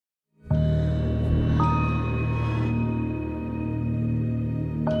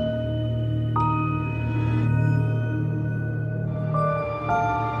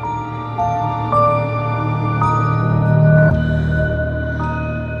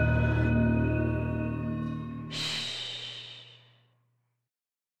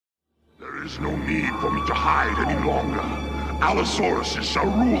There's no need for me to hide any longer. Allosauruses shall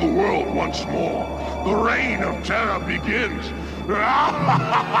rule the world once more. The reign of terror begins.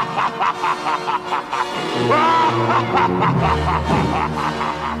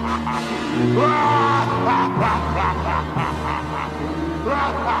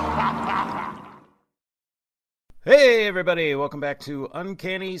 Hey everybody, welcome back to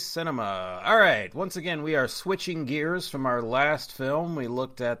Uncanny Cinema. Alright, once again we are switching gears from our last film. We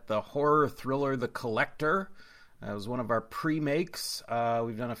looked at the horror thriller The Collector. That was one of our pre-makes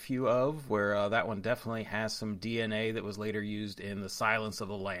we've done a few of, where that one definitely has some DNA that was later used in The Silence of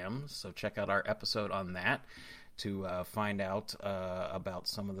the Lambs. So check out our episode on that to find out about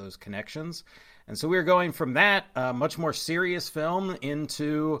some of those connections. And so we're going from that much more serious film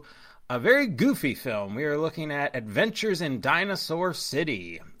into a very goofy film. We are looking at Adventures in Dinosaur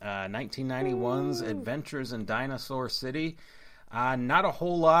City, 1991's Adventures in Dinosaur City. Not a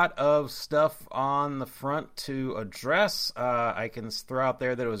whole lot of stuff on the front to address. I can throw out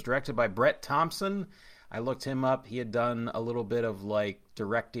there that it was directed by Brett Thompson. I looked him up. He had done a little bit of like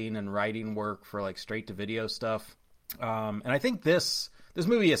directing and writing work for like straight-to-video stuff. And I think this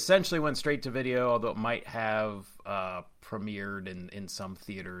movie essentially went straight to video, although it might have premiered in some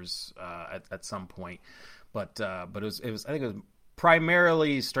theaters at some point. But it was I think it was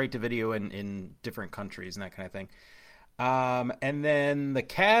primarily straight to video in different countries and that kind of thing. And then the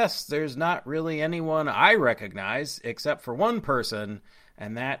cast, there's not really anyone I recognize except for one person,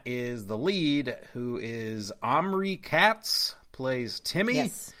 and that is the lead, who is Omri Katz, plays Timmy.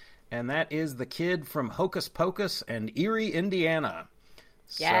 Yes. And that is the kid from Hocus Pocus and Erie, Indiana.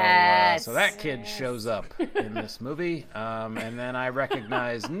 Yes. So that kid shows up in this movie, and then I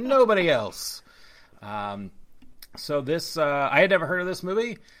recognize nobody else. So this, I had never heard of this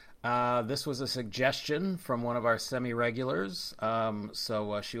movie. This was a suggestion from one of our semi-regulars,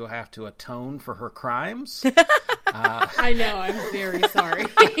 so she will have to atone for her crimes. I know, I'm very sorry.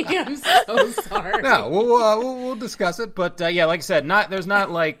 I'm so sorry. No, we'll discuss it, but yeah, like I said, there's not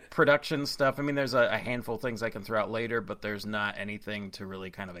like production stuff. I mean, there's a handful of things I can throw out later, but there's not anything to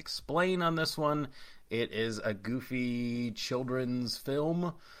really kind of explain on this one. It is a goofy children's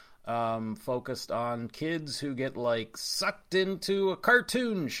film. Focused on kids who get like sucked into a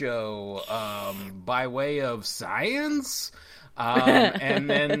cartoon show by way of science, and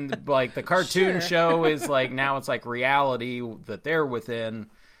then like the cartoon show is like now it's like reality that they're within.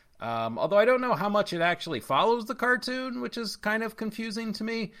 Although I don't know how much it actually follows the cartoon, which is kind of confusing to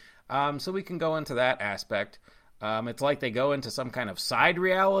me. So we can go into that aspect. It's like they go into some kind of side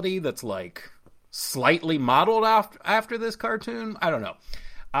reality that's like slightly modeled after this cartoon. I don't know.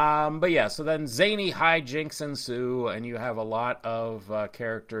 But yeah, so then zany hijinks ensue, and you have a lot of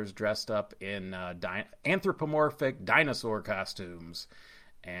characters dressed up in anthropomorphic dinosaur costumes,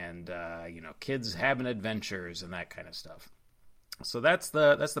 and kids having adventures and that kind of stuff. So that's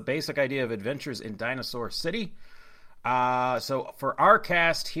the basic idea of Adventures in Dinosaur City. So for our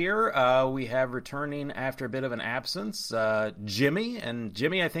cast here, we have returning after a bit of an absence, Jimmy. And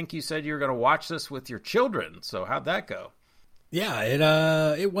Jimmy, I think you said you were going to watch this with your children. So how'd that go?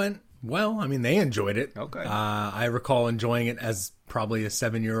 Yeah, it went well. I mean, they enjoyed it. Okay. I recall enjoying it as probably a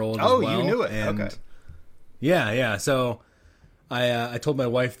 7-year-old as well. Oh, you knew it. And okay. Yeah. So I told my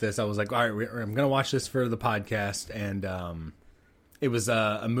wife this. I was like, all right, I'm going to watch this for the podcast. And it was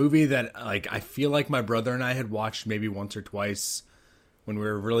a movie that like I feel like my brother and I had watched maybe once or twice when we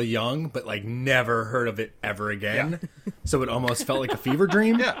were really young, but like never heard of it ever again. Yeah. So it almost felt like a fever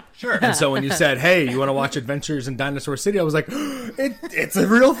dream. Yeah, sure. And so when you said, hey, you want to watch Adventures in Dinosaur City? I was like, it's a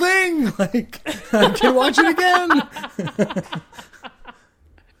real thing. Like, I can watch it again.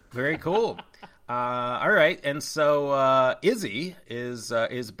 Very cool. All right. And so Izzy is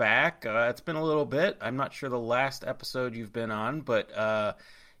back. It's been a little bit. I'm not sure the last episode you've been on, but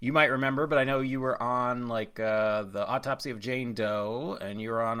you might remember, but I know you were on like the Autopsy of Jane Doe, and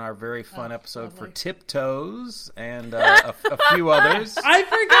you were on our very fun episode for Tiptoes and a few others. I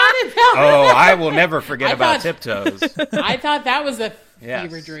forgot about Oh, that. I will never forget about Tiptoes. I thought that was a Yes.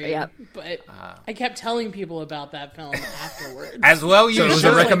 fever dream, Yep. but I kept telling people about that film afterwards. As well, you So it was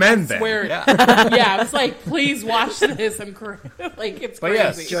should a recommend then. Yeah. Yeah, I was like, please watch this. I'm like, it's But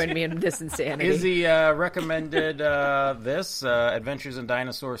crazy. yes. Join me in this insanity. Izzy recommended this, Adventures in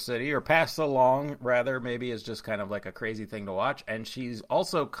Dinosaur City, or passed along, rather, maybe as just kind of like a crazy thing to watch. And she's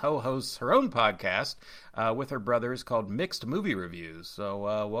also co-hosts her own podcast with her brothers called Mixed Movie Reviews.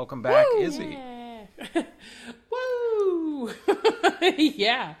 So welcome back, Woo! Izzy. Yeah. Woo!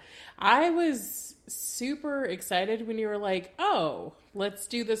 Yeah. I was super excited when you were like, oh, let's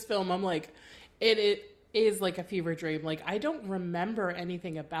do this film. I'm like, it is like a fever dream. Like, I don't remember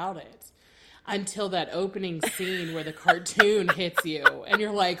anything about it. until that opening scene where the cartoon hits you and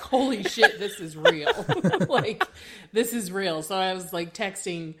you're like, holy shit, this is real. Like, this is real. So I was like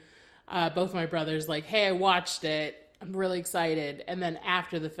texting both my brothers like, hey, I watched it. I'm really excited. And then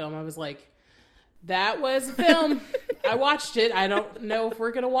after the film, I was like, that was a film. I watched it. I don't know if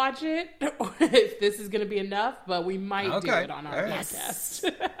we're going to watch it or if this is going to be enough, but we might do it on our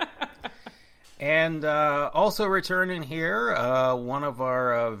podcast. And also returning here, one of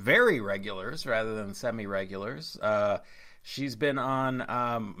our very regulars rather than semi-regulars. She's been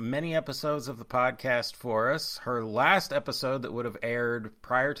on many episodes of the podcast for us. Her last episode that would have aired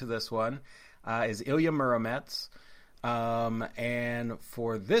prior to this one is Ilya Muromets. And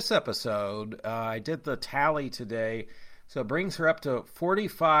for this episode, I did the tally today, so it brings her up to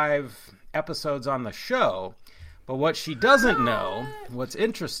 45 episodes on the show. But what she doesn't know, what's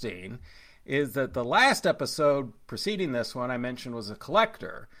interesting, is that the last episode preceding this one I mentioned was a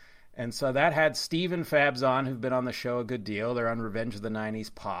collector. And so that had Steve and Fabs on, who've been on the show a good deal. They're on Revenge of the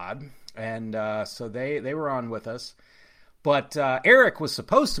 90s pod. And so they were on with us. But Eric was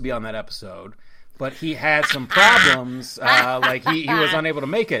supposed to be on that episode, but he had some problems, like he was unable to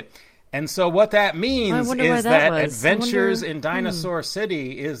make it. And so what that means is that Adventures in Dinosaur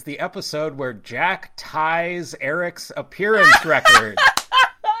City is the episode where Jack ties Eric's appearance record.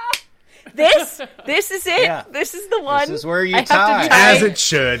 This is it. Yeah. This is the one. This is where you tie. As it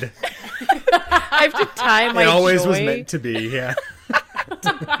should. I have to tie my It always joy was meant to be, yeah.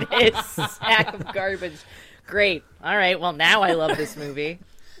 This sack of garbage. Great. All right, well, now I love this movie.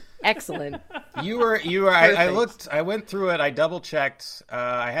 Excellent. You were. I went through it. I double checked.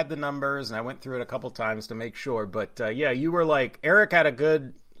 I had the numbers, and I went through it a couple times to make sure. But yeah, you were like, Eric had a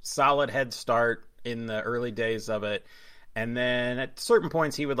good, solid head start in the early days of it, and then at certain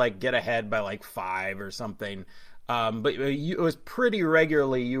points he would like get ahead by like 5 or something. But it was pretty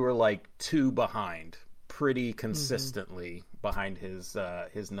regularly. You were like 2 behind, pretty consistently behind his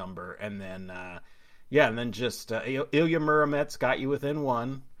number, and then and then just Ilya Muromets got you within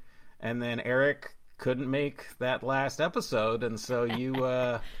 1. And then Eric couldn't make that last episode, and so you're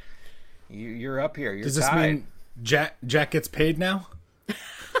up here. You're Does this tied. mean Jack gets paid now?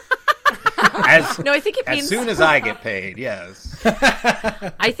 No, I think it means as soon as I get paid. Yes.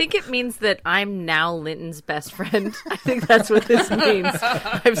 I think it means that I'm now Linton's best friend. I think that's what this means.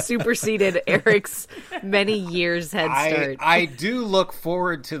 I've superseded Eric's many years head start. I do look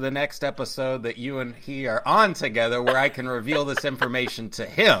forward to the next episode that you and he are on together, where I can reveal this information to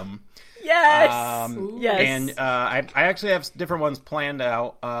him. Yes. Yes. And I actually have different ones planned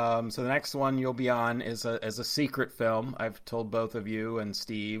out. So the next one you'll be on is a secret film. I've told both of you and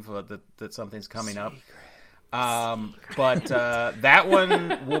Steve that something's coming up. But that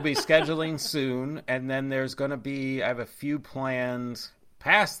one we'll be scheduling soon. And then there's going to be, I have a few plans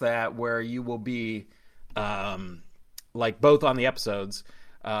past that where you will be like both on the episodes.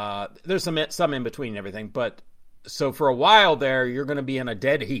 There's some in between and everything. But so for a while there, you're going to be in a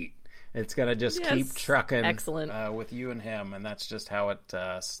dead heat. It's going to just keep trucking. Excellent. With you and him, and that's just how it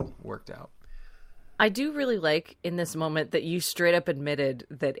worked out. I do really like in this moment that you straight up admitted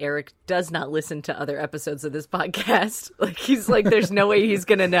that Eric does not listen to other episodes of this podcast. Like, he's like, there's no way he's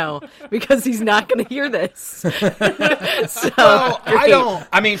going to know because he's not going to hear this. So,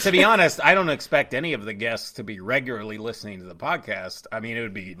 I mean, to be honest, I don't expect any of the guests to be regularly listening to the podcast. I mean, it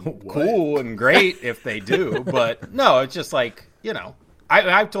would be cool and great if they do, but no, it's just like,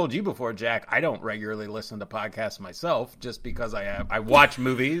 I've told you before, Jack, I don't regularly listen to podcasts myself just because I watch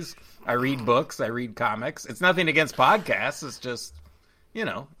movies, I read books, I read comics. It's nothing against podcasts. It's just,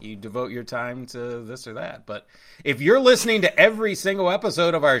 you devote your time to this or that. But if you're listening to every single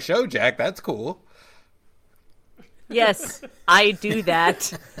episode of our show, Jack, that's cool. Yes, I do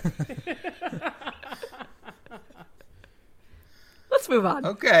that. Let's move on.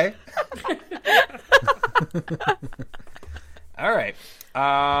 Okay. All right.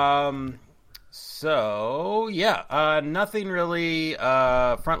 So yeah, nothing really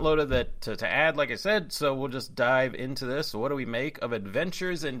front loaded to add, like I said. So we'll just dive into this. So what do we make of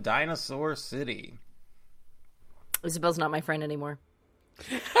Adventures in Dinosaur City? Isabel's not my friend anymore.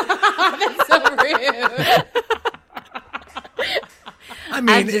 That's so rude. I mean,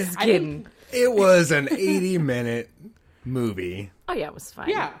 I'm just kidding. It was an 80-minute movie. Oh yeah, it was fine.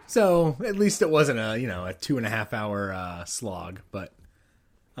 Yeah. So at least it wasn't a 2.5 hour slog, but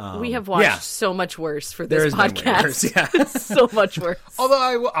we have watched so much worse for this There's been way podcast. worse, yeah. So much worse.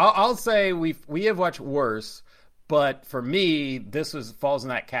 Although I'll say we have watched worse, but for me this falls in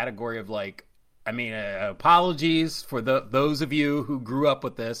that category of like, I mean, apologies for those of you who grew up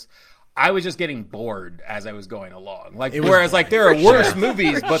with this. I was just getting bored as I was going along. Like, whereas like there are worse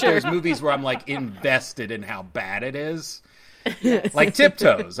movies, but there's movies where I'm like invested in how bad it is. Yes. Like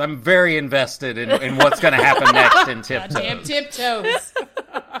Tiptoes. I'm very invested in what's going to happen next in Tiptoes. Damn Tiptoes.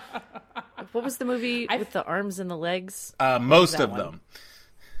 What was the movie with the arms and the legs? Most of them.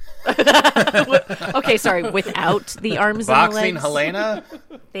 Okay, sorry. Without the arms and the legs? Boxing Helena?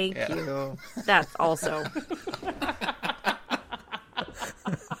 Thank you. That's also.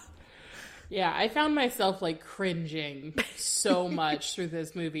 Yeah, I found myself like cringing so much through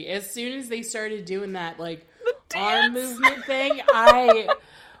this movie. As soon as they started doing that like arm movement thing,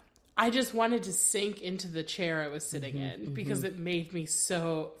 I just wanted to sink into the chair I was sitting in because it made me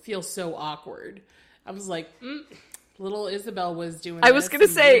feel so awkward. I was like, little Isabel was doing. I was going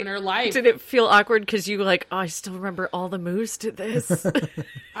to say, her life. Did it feel awkward because you like? Oh, I still remember all the moves to this.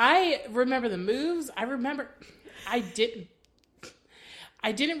 I remember the moves.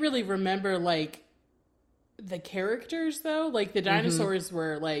 I didn't really remember like the characters though. Like the dinosaurs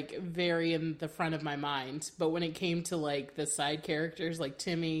were like very in the front of my mind, but when it came to like the side characters like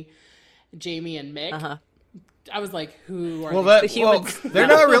Timmy, Jamie, and Mick, I was like, who are the humans? Well, they're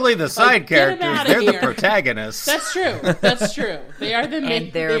not really the side characters. They're here. the protagonists. That's true. That's true. They are the main.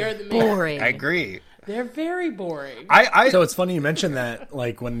 And they're boring. I agree. They're very boring. So it's funny you mentioned that.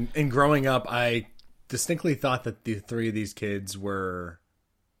 Like when in growing up, I distinctly thought that the three of these kids were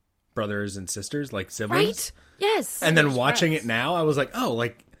brothers and sisters, like siblings. Right? Yes. And then watching it now, I was like, oh,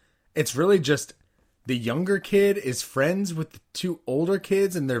 like it's really just the younger kid is friends with the two older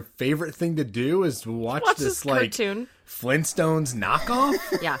kids, and their favorite thing to do is watch this like cartoon. Flintstones knockoff.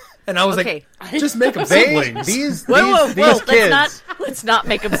 Yeah. And I was like, just make them siblings. These Whoa, kids. Let's not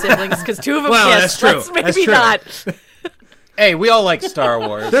make them siblings because two of them Well, kiss. that's true. Let's maybe That's true. not. Hey, we all like Star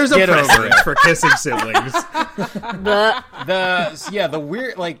Wars. There's a Get over precedent it. for kissing siblings. The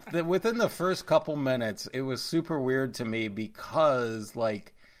weird, like within the first couple minutes, it was super weird to me because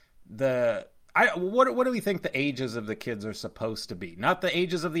like what do we think the ages of the kids are supposed to be? Not the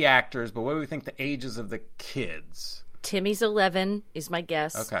ages of the actors, but what do we think the ages of the kids? Timmy's 11 is my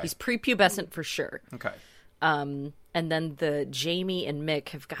guess. Okay. He's prepubescent for sure. Okay. And then the Jamie and Mick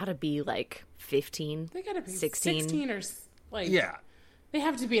have got to be like 15. They gotta be 16. 16 or like Yeah. They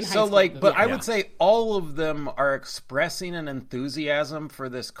have to be in high So school. like, but I would say all of them are expressing an enthusiasm for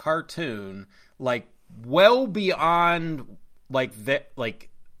this cartoon, like well beyond like that, like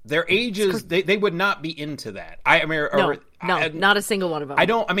their ages. They would not be into that. I mean, not a single one of them.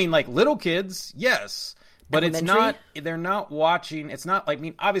 I mean, like little kids, yes. But it's not, Elementary? they're not watching, it's not like, I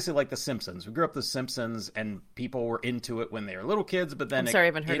mean, obviously like The Simpsons. We grew up The Simpsons and people were into it when they were little kids, but then I'm sorry, I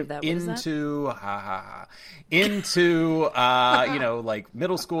haven't heard of that. What is that? Into, you know, like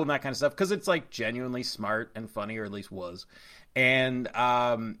middle school and that kind of stuff. Cause it's like genuinely smart and funny, or at least was. And,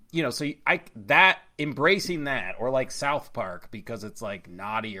 you know, so embracing that, or like South Park because it's like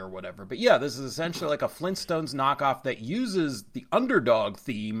naughty or whatever. But yeah, this is essentially like a Flintstones knockoff that uses the Underdog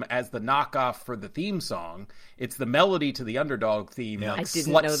theme as the knockoff for the theme song. It's the melody to the Underdog theme, like I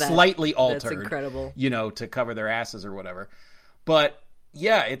didn't know that. Slightly altered. That's incredible. You know, to cover their asses or whatever. But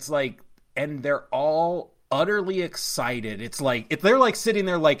yeah, it's like, and they're all utterly excited. It's like they're like sitting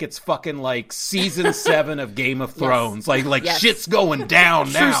there like it's fucking like season 7 of Game of Thrones. Like Yes. shit's going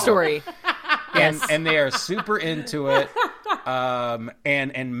down now. True story. And they are super into it.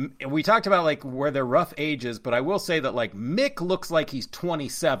 And we talked about like where their rough ages, but I will say that like Mick looks like he's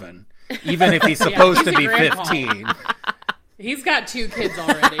 27, even if he's supposed to be grandpa. 15. He's got 2 kids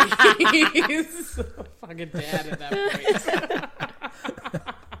already. He's a fucking dad at that point.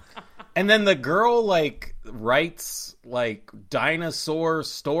 And then the girl like writes like dinosaur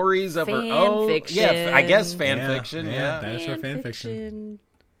stories of her own. fiction. Yeah, I guess fan fiction. Yeah. Dinosaur fan fiction.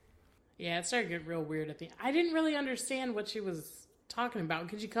 Yeah, it started getting real weird at the end. I didn't really understand what she was talking about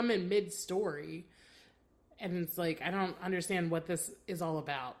because you come in mid-story and it's like, I don't understand what this is all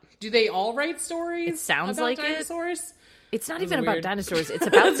about. Do they all write stories? It sounds about like it. dinosaurs? It's not That was even about weird. dinosaurs. It's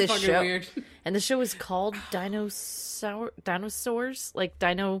about this fucking show. weird. And the show is called Dinosaurs, like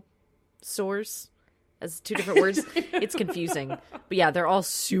dinosaurs, as 2 different words. It's confusing. But yeah, they're all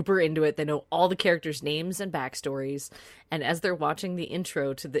super into it. They know all the characters' names and backstories. And as they're watching the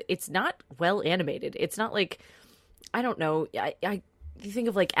intro to it's not well animated. It's not like, I don't know. You think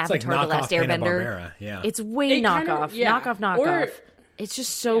of like It's like Avatar: The Last knockoff Airbender. Hanna-Barbera. Yeah. It's way It kind knockoff. of- yeah. Knockoff. Or- It's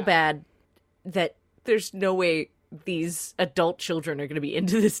just so bad that there's no way these adult children are going to be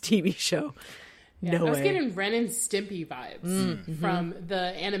into this TV show. Yeah, No I was way. getting Ren and Stimpy vibes from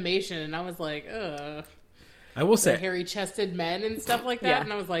the animation, and I was like, ugh. I will The say, hairy-chested men and stuff like that, Yeah.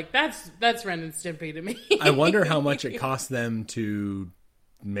 and I was like, that's Ren and Stimpy to me. I wonder how much it cost them to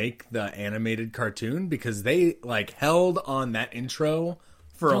make the animated cartoon, because they like held on that intro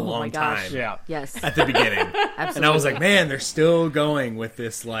for a Oh my long gosh. time. Yeah. Yes. At the beginning. Absolutely. And I was like, man, they're still going with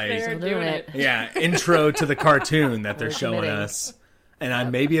this like They're doing it. intro to the cartoon that they're They're showing committing. us.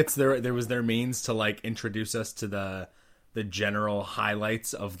 And maybe it's there was their means to like introduce us to the general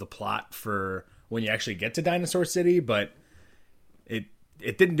highlights of the plot for when you actually get to Dinosaur City, but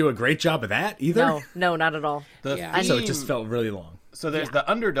it didn't do a great job of that either. No, not at all. The Yeah. So it theme- just felt really long. So there's the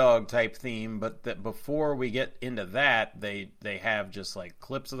underdog type theme, but that before we get into that, they have just like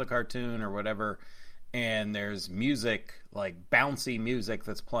clips of the cartoon or whatever, and there's music, like bouncy music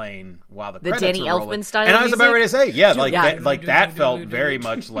that's playing while the credits Danny are rolling. Elfman style And I was about ready to say, Yeah. that felt very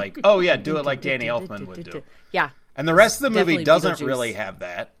much like, oh yeah, do it like Danny Elfman would do. Yeah. And the rest of the movie Definitely doesn't Beetlejuice. really have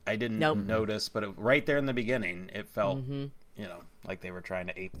that. I didn't Nope. notice, but right there in the beginning, it felt, like they were trying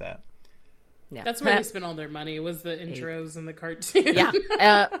to ape that. Yeah. That's where they spent all their money, was the intros and the cartoon.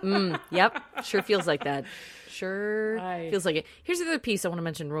 Yeah. Yep. Sure feels like that. Right. Feels like it. Here's the other piece I want to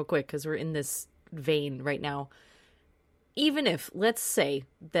mention real quick, because we're in this vein right now. Even if, let's say,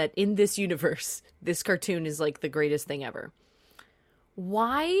 that in this universe, this cartoon is like the greatest thing ever,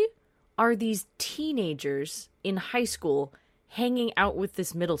 why are these teenagers in high school hanging out with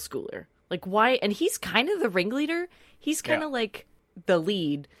this middle schooler? Like, why? And he's kind of the ringleader. He's kind of like the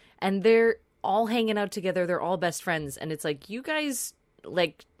lead, and they're all hanging out together. They're all best friends, and it's like, you guys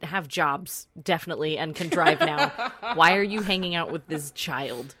like have jobs definitely and can drive now. Why are you hanging out with this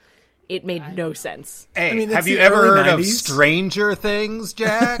child? It made no sense. Hey, I mean, it's have you the ever early heard of 90s. Stranger Things,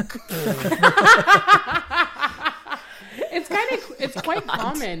 Jack? It's quite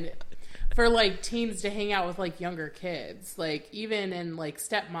common for like teens to hang out with like younger kids, like even in like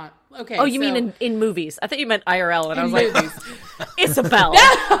stepmom. Okay. Oh, you mean in movies? I thought you meant IRL, and I was like, movies? Isabel.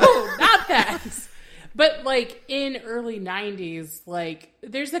 No, not that. But like in early 90s, like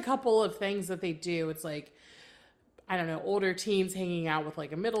there's a couple of things that they do. It's like, I don't know, older teens hanging out with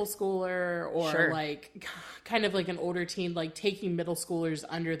like a middle schooler, or Sure. like kind of like an older teen like taking middle schoolers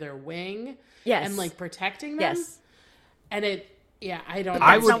under their wing, Yes. and like protecting them. Yes. And I don't.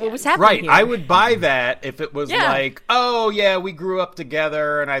 I That's would, not what was happening right. here. I would buy that if it was Yeah. like, oh yeah, we grew up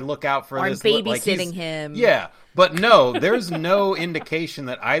together, and I look out for Or this. babysitting he's- him. Yeah, but no, there's no indication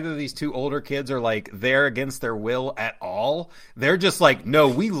that either of these two older kids are like there against their will at all. They're just like, no,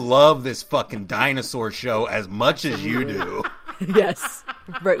 we love this fucking dinosaur show as much as you do. Yes.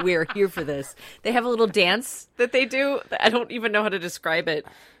 Right, we are here for this. They have a little dance that they do. I don't even know how to describe it.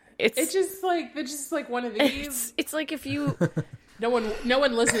 It's just like one of these. it's like if you No one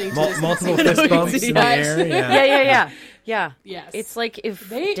listening to this. Multiple can see fist bumps in the Yeah. air. Yeah. yeah. Yes. It's like if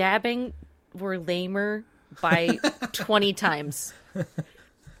They- dabbing were lamer by 20 times.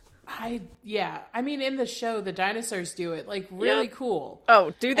 I mean, in the show, the dinosaurs do it like really Yeah. cool.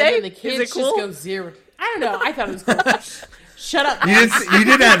 Oh, do And they? then the kids Is it cool? just go zero. I don't know. I thought it was cool. Shut up. You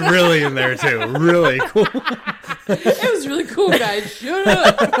did add really in there too. Really cool. It was really cool, guys. Shut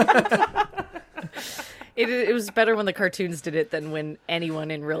up. It was better when the cartoons did it than when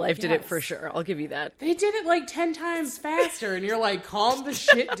anyone in real life did it, Yes. for sure. I'll give you that. They did it like 10 times faster, and you're like, calm the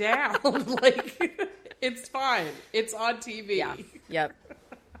shit down. Like, it's fine. It's on TV. Yeah. Yep.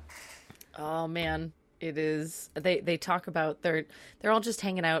 Oh man, it is. They talk about they're all just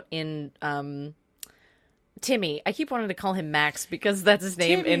hanging out in Timmy. I keep wanting to call him Max because that's his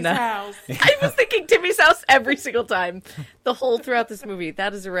name Timmy's in the house. I was thinking Timmy's house every single time. The whole throughout this movie.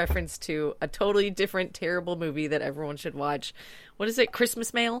 That is a reference to a totally different, terrible movie that everyone should watch. What is it?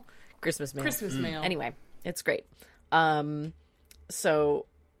 Christmas Mail? Christmas Mail. Christmas mail. Anyway, it's great. So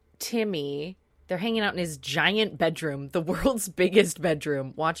Timmy, they're hanging out in his giant bedroom, the world's biggest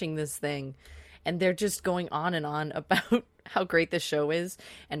bedroom, watching this thing. And they're just going on and on about how great this show is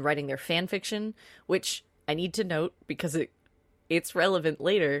and writing their fan fiction, which I need to note because it's relevant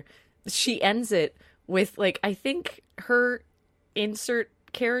later. She ends it with, like, I think her insert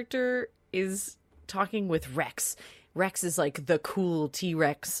character is talking with Rex. Rex is like the cool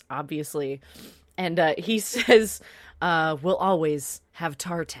T-Rex, obviously. And he says, we'll always have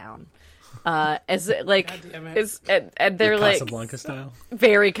Tartown. As like, damn it. and they're like Casablanca style.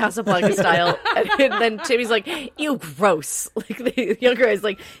 very Casablanca style. And then Timmy's like, ew, gross. Like the younger guy's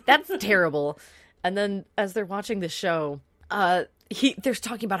like, that's terrible. And then as they're watching the show, they're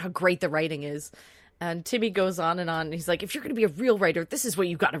talking about how great the writing is. And Timmy goes on and on. And he's like, if you're going to be a real writer, this is what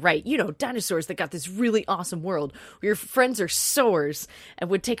you got to write. You know, dinosaurs that got this really awesome world where your friends are soars and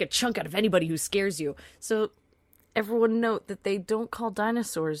would take a chunk out of anybody who scares you. So everyone note that they don't call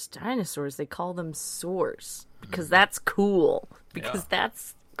dinosaurs dinosaurs. They call them soars because that's cool. Because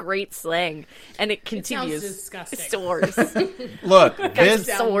that's great slang, and it continues. It sounds disgusting. Soars. Look,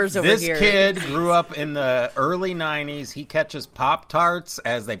 soars over this here. kid grew up in the early 90s. He catches Pop-Tarts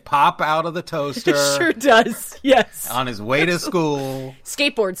as they pop out of the toaster. Sure does. Yes. On his way to school.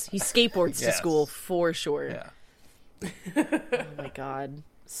 Skateboards. He skateboards to Yes. school for sure. Yeah. Oh my god.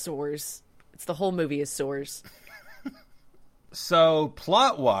 Soars. It's the whole movie is soars. So,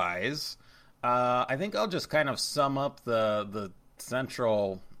 plot-wise, I think I'll just kind of sum up the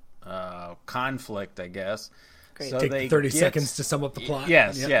central conflict, I guess. Great. So Take 30 seconds to sum up the plot.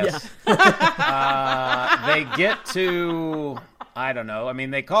 Yes, Yep. yes. They get to, I don't know. I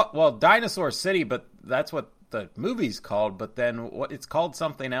mean, they call Dinosaur City, but that's what the movie's called. But then it's called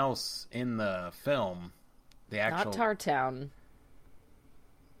something else in the film. The actual Not Tartown.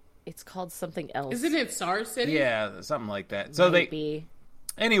 It's called something else. Isn't it Star City? Yeah, something like that. So Maybe.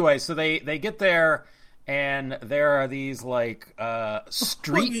 Anyway, so they get there, and there are these like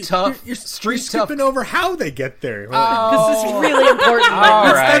street tough. You're skipping over how they get there. This is really important.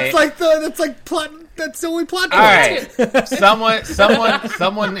 All right. That's like plot. That's the only plot. All right.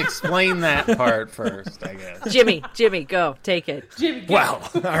 Someone explain that part first, I guess. Jimmy, go. Take it. Jimmy, Well,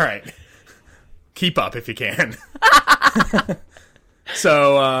 all right. Keep up if you can.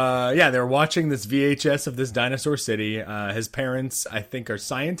 So, they're watching this VHS of this Dinosaur City. His parents, I think, are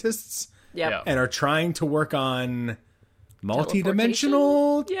scientists. Yep. Yeah. And are trying to work on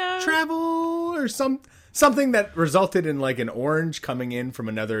multi-dimensional Yeah. travel or something that resulted in like an orange coming in from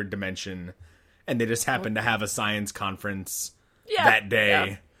another dimension. And they just happened to have a science conference that day.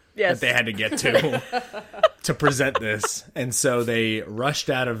 Yeah. Yes. That they had to get to present this. And so they rushed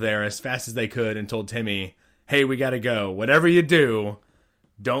out of there as fast as they could and told Timmy, hey, we gotta go. Whatever you do,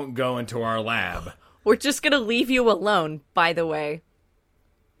 don't go into our lab. We're just going to leave you alone, by the way.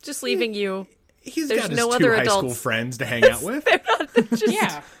 Just leaving you. He's There's got his no two other high school adults. friends to hang out with.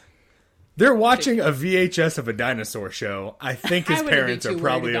 Yeah. They're watching a VHS of a dinosaur show. I think his I wouldn't be parents too are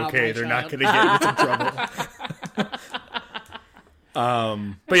probably worried about okay. my They're not child. going to get into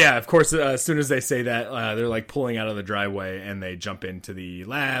trouble. But yeah, of course, as soon as they say that, they're like pulling out of the driveway and they jump into the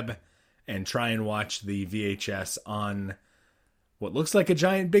lab and try and watch the VHS on what looks like a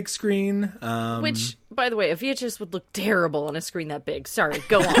giant big screen. Which, by the way, a VHS would look terrible on a screen that big. Sorry,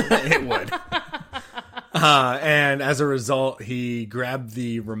 go on. It would. And as a result, he grabbed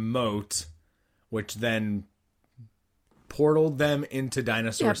the remote, which then portaled them into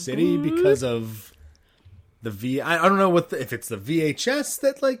Dinosaur City because of the I don't know if it's the VHS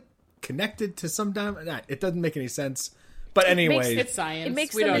that like connected to some it doesn't make any sense. But anyway, It's science. It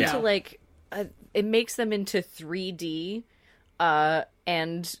makes We them don't into know. like it makes them into 3D,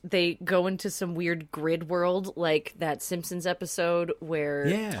 and they go into some weird grid world, like that Simpsons episode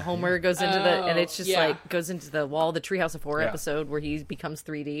where Homer goes into and it's just yeah. like goes into the wall, the Treehouse of Horror Yeah. episode where he becomes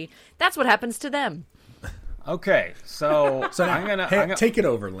 3D. That's what happens to them. Okay, so I'm gonna take it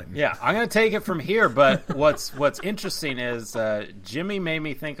over, Linton. Yeah, I'm going to take it from here, but what's interesting is Jimmy made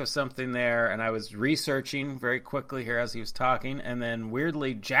me think of something there, and I was researching very quickly here as he was talking, and then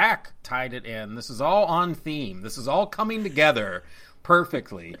weirdly Jack tied it in. This is all on theme. This is all coming together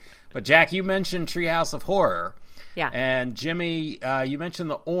perfectly. But Jack, you mentioned Treehouse of Horror. Yeah. And Jimmy, you mentioned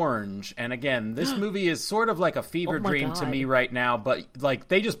the orange, and again, this movie is sort of like a fever Oh my dream to God. me right now, but like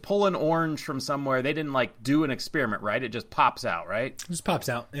they just pull an orange from somewhere. They didn't like do an experiment, right? It just pops out, right? It just pops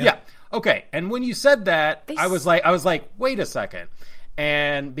out. Yeah. Okay. And when you said that, They I was like, wait a second.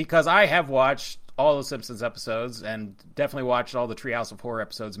 And because I have watched all the Simpsons episodes and definitely watched all the Treehouse of Horror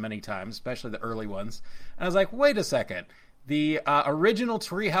episodes many times, especially the early ones. And I was like, wait a second. The original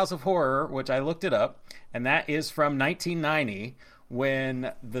Treehouse of Horror, which I looked it up, and that is from 1990,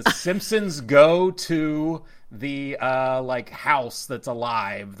 when the Simpsons go to the like house that's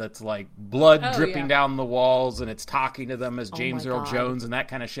alive, that's like blood dripping down the walls, and it's talking to them as James my Earl God. Jones and that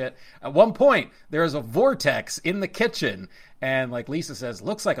kind of shit. At one point, there's a vortex in the kitchen, and like Lisa says,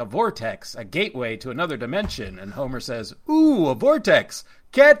 looks like a vortex, a gateway to another dimension. And Homer says, ooh, a vortex.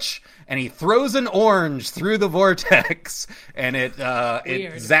 Catch, and he throws an orange through the vortex, and it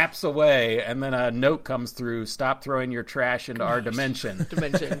zaps away, and then a note comes through: "Stop throwing your trash into our dimension."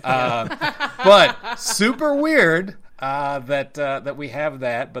 But super weird that we have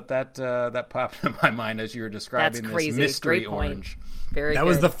that, but that popped in my mind as you were describing That's this crazy. mystery Great point. orange. Very That good.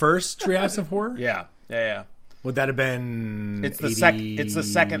 was the first Treehouse of Horror? Yeah. Would that have been It's the 80... It's the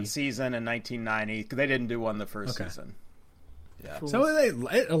second season in 1990. They didn't do one the first season. So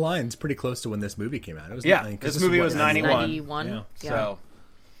it aligns pretty close to when this movie came out. It was Yeah, this movie was 91. 91. Yeah. Yeah. So,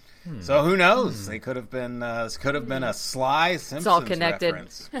 So who knows? They could have been. This could have been a sly Simpsons It's all connected.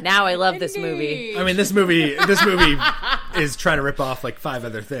 reference. Now I love this movie. I mean, this movie is trying to rip off like 5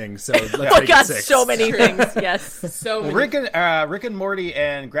 other things. So let's Oh make it God, 6. so many things. Yes. So many. Rick and Morty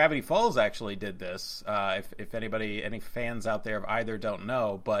and Gravity Falls actually did this. If any fans out there of either don't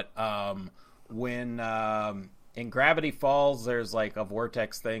know, but when in Gravity Falls, there's like a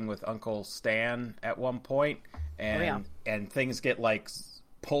vortex thing with Uncle Stan at one point, and things get like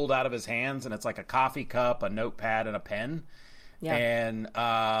pulled out of his hands, and it's like a coffee cup, a notepad, and a pen. Yeah. And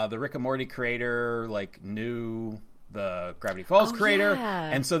the Rick and Morty creator like knew the Gravity Falls creator,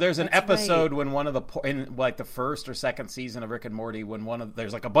 and so there's an episode when one of the in like the first or second season of Rick and Morty, when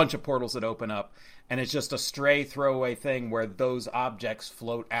there's like a bunch of portals that open up, and it's just a stray throwaway thing where those objects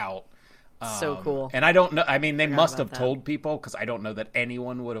float out. So cool. And I don't know. I mean, they must have told people, because I don't know that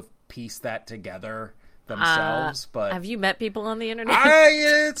anyone would have pieced that together themselves. But have you met people on the internet?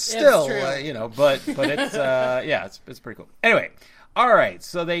 It's still, true. but it's it's pretty cool. Anyway, all right.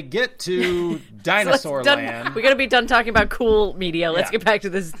 So they get to Dinosaur Land. We got to be done talking about cool media. Let's get back to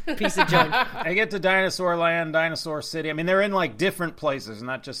this piece of junk. They get to Dinosaur Land, Dinosaur City. I mean, they're in like different places,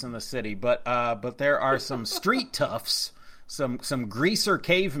 not just in the city. But there are some street toughs, some greaser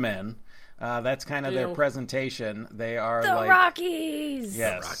cavemen. That's kind of their presentation. They are the Rockies.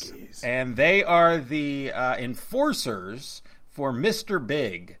 Yes. The Rockies. And they are the enforcers for Mr.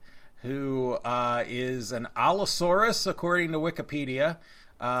 Big, who is an Allosaurus, according to Wikipedia.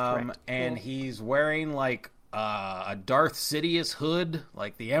 And he's wearing like a Darth Sidious hood,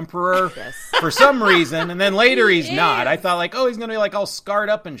 like the Emperor, for some reason. And then later he's not. I thought like, he's going to be like all scarred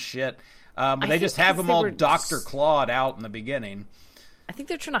up and shit. But they just have him all Dr. Clawed out in the beginning. I think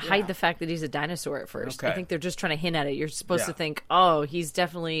they're trying to hide the fact that he's a dinosaur at first. Okay. I think they're just trying to hint at it. You're supposed to think, he's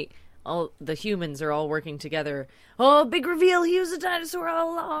definitely... all the humans are all working together. Oh, big reveal, he was a dinosaur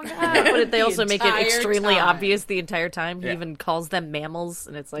all along. But they also make it extremely obvious the entire time. He even calls them mammals,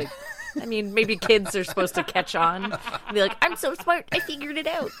 and it's like, I mean, maybe kids are supposed to catch on and be like, I'm so smart, I figured it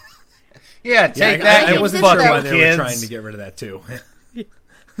out. Yeah, take that, I you wasn't fucking sure why they were kids. trying to get rid of that too.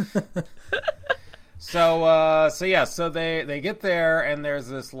 So they get there, and there's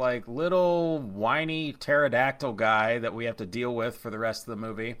this like little whiny pterodactyl guy that we have to deal with for the rest of the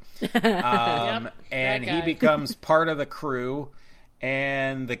movie. And he becomes part of the crew,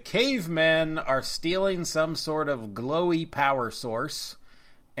 and the cavemen are stealing some sort of glowy power source,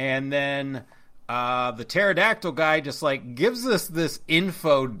 and then the pterodactyl guy just like gives us this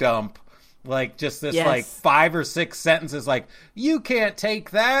info dump. Like, just this, like, 5 or 6 sentences, like, you can't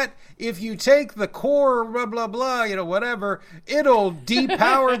take that. If you take the core, blah, blah, blah, whatever, it'll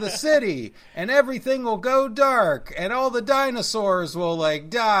depower the city, and everything will go dark, and all the dinosaurs will,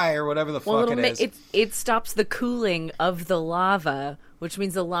 like, die, or whatever the fuck it is. It stops the cooling of the lava, which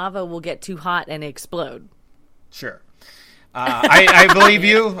means the lava will get too hot and explode. Sure. I believe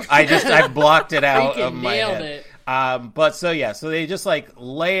you. I've blocked it out of my head. It. So they just like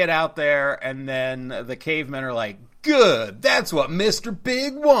lay it out there, and then the cavemen are like, good, that's what Mr.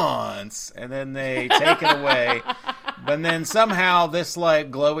 Big wants. And then they take it away. But then somehow this like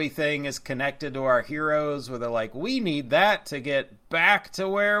glowy thing is connected to our heroes, where they're like, we need that to get back to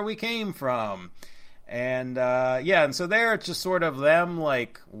where we came from. And and so there it's just sort of them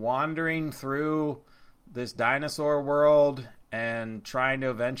like wandering through this dinosaur world and trying to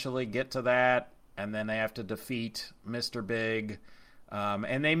eventually get to that. And then they have to defeat Mr. Big.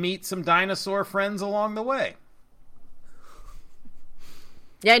 And they meet some dinosaur friends along the way.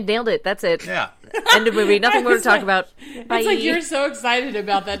 Yeah, I nailed it. That's it. Yeah. End of movie. Nothing more to talk about. Bye. It's like you're so excited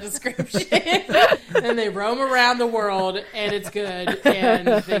about that description. And they roam around the world, and it's good. And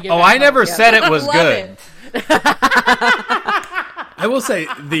they get I never said it was good. I will say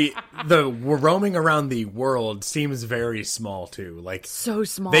the roaming around the world seems very small too. Like so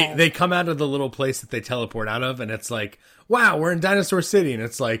small. They come out of the little place that they teleport out of, and it's like, wow, we're in Dinosaur City, and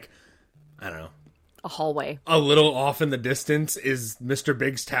it's like, I don't know, a hallway. A little off in the distance is Mr.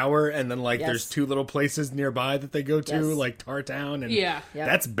 Big's tower, and then like there's 2 little places nearby that they go to, like Tartown, and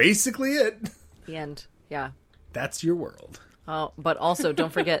that's basically it. The end. Yeah. That's your world. Oh, but also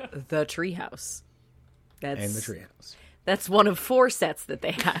don't forget the treehouse. And the treehouse. That's one of 4 sets that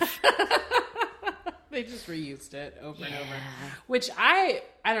they have. They just reused it over and over. Which I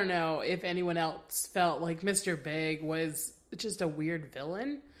don't know if anyone else felt like Mr. Big was just a weird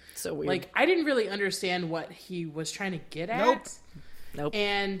villain. So weird. Like, I didn't really understand what he was trying to get at. Nope.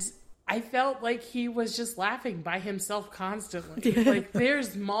 And I felt like he was just laughing by himself constantly. Like,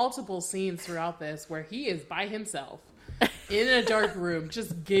 there's multiple scenes throughout this where he is by himself in a dark room,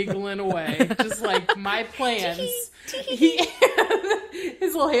 just giggling away, just like my plans.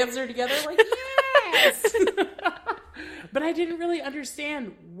 his little hands are together, like, yes! But I didn't really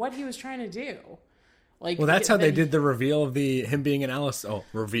understand what he was trying to do. Like, well, that's how they did the reveal of him being an Allosaurus. Oh,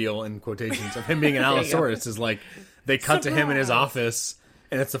 reveal in quotations of him being an Allosaurus is like they cut to him in his office,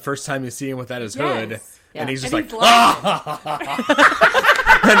 and it's the first time you see him without his hood, and he's just like,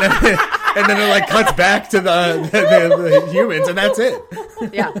 and then it like cuts back to the humans, and that's it.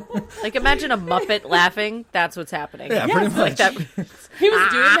 Yeah, like imagine a Muppet laughing. That's what's happening. Yeah, pretty much. Like that. He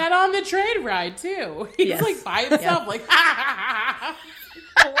was doing that on the train ride too. He's like by himself, like,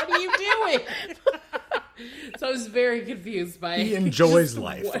 what are you doing? So I was very confused by. He enjoys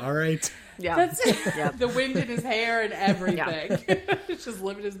life. All right. Yeah, that's it. Yeah. The wind in his hair and everything. He's just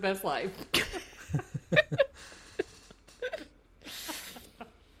living his best life.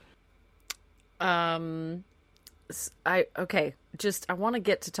 I want to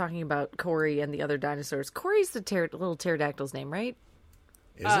get to talking about Corey and the other dinosaurs. Corey's the little pterodactyl's name, right?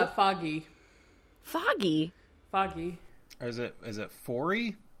 Is it? Foggy. Foggy. Foggy. Or is it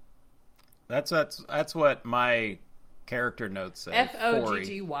Forey? That's what my character notes say.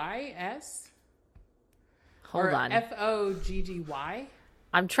 Foggys? Hold on. Foggy?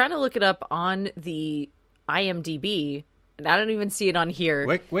 I'm trying to look it up on the IMDb, and I don't even see it on here.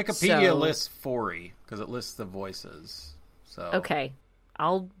 Wikipedia lists Forey because it lists the voices. So okay,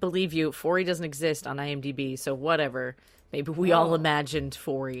 I'll believe you. Forey doesn't exist on IMDb, so whatever. Maybe we all imagined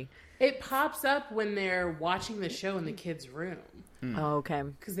Forey. It pops up when they're watching the show in the kids' room. Oh, okay.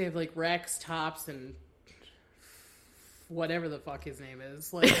 Because they have like Rex, Tops, and whatever the fuck his name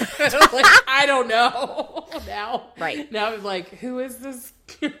is. Like, I don't know now. Right. Now I'm like, who is this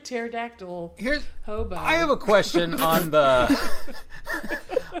pterodactyl hobo? I have a question on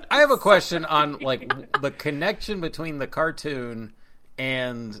like the connection between the cartoon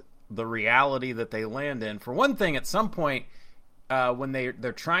and the reality that they land in. For one thing, at some point, when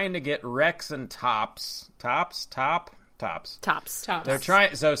they're trying to get Rex and Tops. They're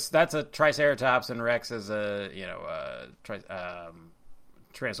trying. So that's a Triceratops, and Rex is a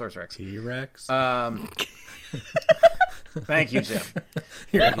Tyrannosaurus Rex. T-Rex. Thank you, Jim.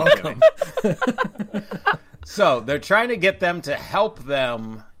 You're welcome. So they're trying to get them to help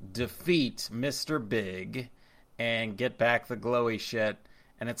them defeat Mr. Big and get back the glowy shit.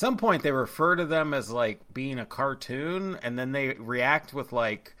 And at some point, they refer to them as like being a cartoon, and then they react with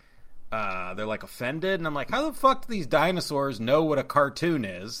like. They're like offended, and I'm like, how the fuck do these dinosaurs know what a cartoon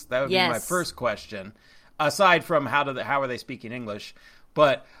is? That would be my first question. Aside from how are they speaking English,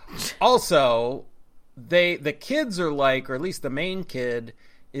 but also the kids are like, or at least the main kid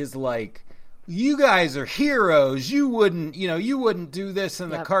is like, you guys are heroes. You wouldn't do this in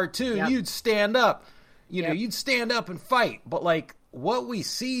the cartoon. Yep. You'd stand up. You'd stand up and fight. But like what we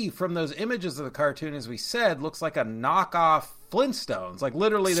see from those images of the cartoon, as we said, looks like a knockoff Flintstones. Like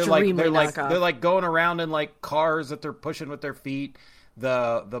literally they're like going around in like cars that they're pushing with their feet.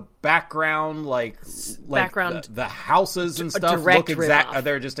 The background the houses and stuff look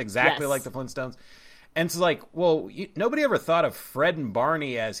they're just exactly like the Flintstones. And it's like, well, nobody ever thought of Fred and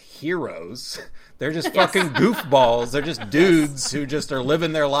Barney as heroes. They're just fucking goofballs. They're just dudes who just are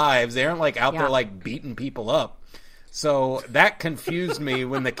living their lives. They aren't like out there like beating people up. So that confused me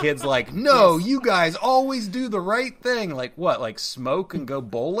when the kid's like, no, you guys always do the right thing. Like what? Like smoke and go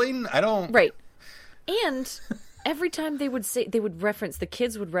bowling? I don't... Right. And every time the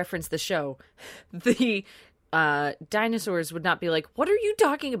kids would reference the show, the dinosaurs would not be like, what are you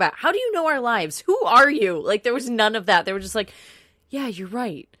talking about? How do you know our lives? Who are you? Like there was none of that. They were just like, yeah, you're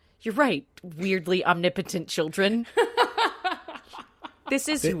right. You're right. Weirdly omnipotent children. This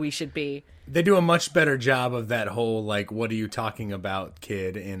is who we should be. They do a much better job of that whole, like, what are you talking about,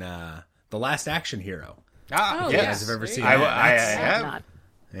 kid, in The Last Action Hero. Yes. You guys have ever seen I that? have.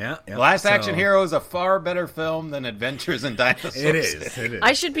 Yeah. Last Action Hero is a far better film than Adventures in Dinosaurs. It is.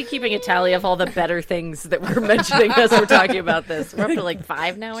 I should be keeping a tally of all the better things that we're mentioning as we're talking about this. We're up to like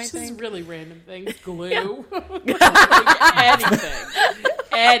 5 now, I think. Just really random things. Glue.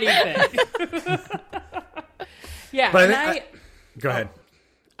 Anything. Yeah. But go ahead.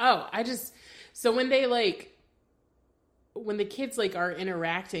 So when they when the kids are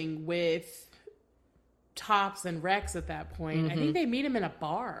interacting with Tops and Rex at that point, I think they meet him in a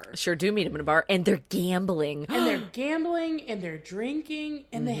bar. Sure do meet him in a bar, and they're gambling. And they're drinking,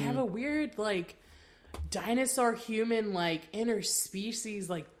 and they have a weird dinosaur human interspecies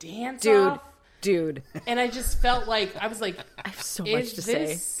dance off. Dude. And I just felt I was like, I have so much to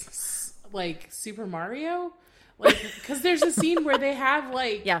say. Super Mario? Because there's a scene where they have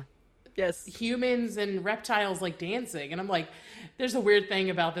Yes. humans and reptiles like dancing, and I'm like, there's a weird thing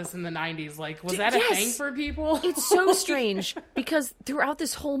about this in the 90s. Like, was that a thing for people? It's so strange because throughout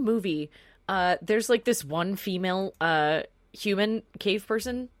this whole movie, there's like this one female human cave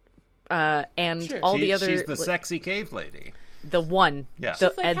person, and all the other. She's the sexy cave lady. The one, Yeah.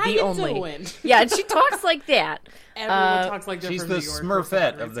 the, Like, how the you only. doing? Yeah, and she talks like that. Everyone talks like they're She's from the New York for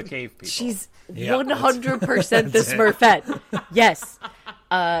Smurfette some of the reason. cave people. She's Yeah, 100% the Smurfette. Yes.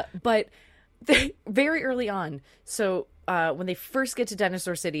 But very early on, so when they first get to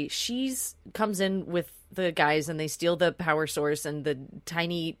Dinosaur City, she's comes in with the guys and they steal the power source, and the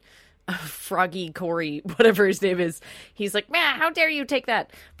tiny Froggy Corey, whatever his name is, he's like, man, how dare you take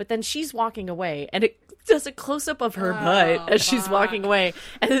that? But then she's walking away, and it does a close-up of her butt as she's walking away,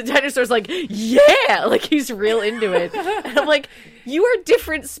 and the dinosaur's like, yeah, like he's real into it. And I'm like, you are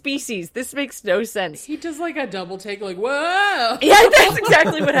different species, this makes no sense. He does like a double take, like, whoa. Yeah, that's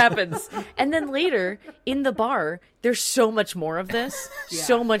exactly what happens. And then later in the bar, there's so much more of this.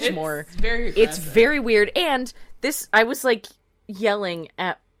 So much It's more. very It's aggressive. very weird. And this, I was like yelling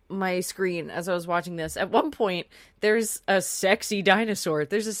at my screen as I was watching this. At one point, there's a sexy dinosaur.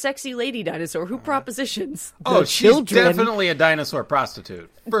 There's a sexy lady dinosaur who propositions the she's children. definitely a dinosaur prostitute.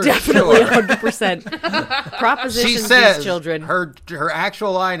 For Definitely sure. 100%. Propositions She says these children. her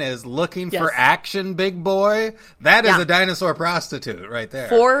actual line is looking Yes. for action, big boy. That is Yeah. a dinosaur prostitute right there.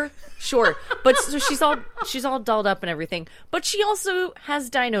 For sure. But so she's all dolled up and everything. But she also has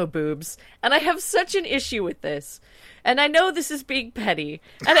dino boobs. And I have such an issue with this. And I know this is being petty.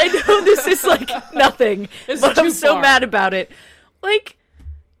 And I know this is like nothing. But I'm too so far. mad about it. Like,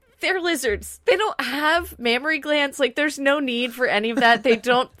 they're lizards. They don't have mammary glands. Like, there's no need for any of that. They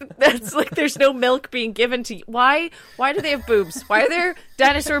don't. That's like, there's no milk being given to you. Why? Why do they have boobs? Why are there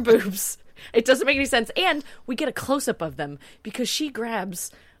dinosaur boobs? It doesn't make any sense. And we get a close up of them because she grabs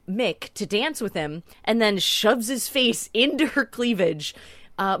Mick to dance with him and then shoves his face into her cleavage,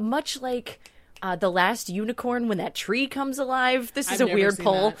 much like the last unicorn when that tree comes alive. This is I've a never weird seen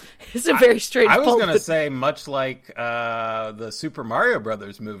pull. that. It's a very strange I was pull. going to but- say much like the Super Mario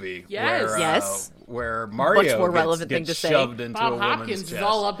Brothers movie. Yes. Where, Yes. Where Mario more gets, relevant thing gets to say. shoved into a Bob woman's Hopkins chest. is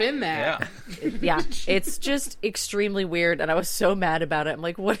all up in that. Yeah. Yeah, it's just extremely weird, and I was so mad about it. I'm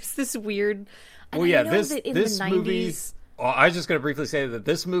like, what is this weird? And Well, I yeah, know this that in this the 90s, movie. Well, I was just going to briefly say that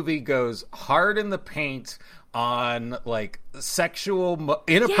this movie goes hard in the paint on like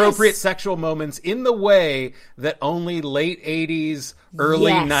inappropriate Yes. sexual moments in the way that only late 80s,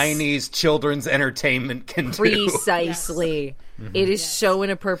 early Yes. 90s children's entertainment can do. precisely. It is so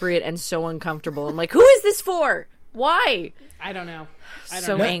inappropriate and so uncomfortable. I'm like, who is this for? Why? I don't know. I don't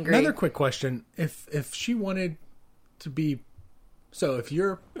So know. angry. Another quick question: If she wanted to be, so if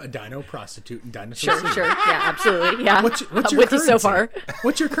you're a dino prostitute in Dinosaur Sure, City, sure, yeah, absolutely, yeah. what's I'm your with currency? you so far.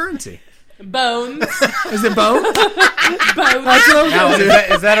 What's your currency? Bones. Is it bone? Bones. Now,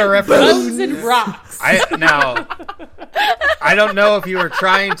 is that a reference? Bones and rocks. I don't know if you were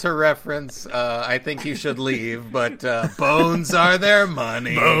trying to reference. I think you should leave, but bones are their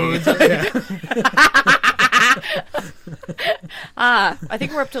money. Bones. I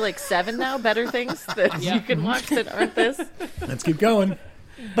think we're up to like 7 now. Better things that you can watch that aren't this. Let's keep going.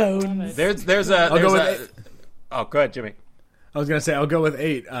 Bones. There's a. I'll go there's with a- Oh, go ahead, Jimmy. I was gonna say I'll go with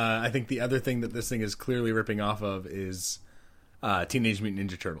 8. I think the other thing that this thing is clearly ripping off of is Teenage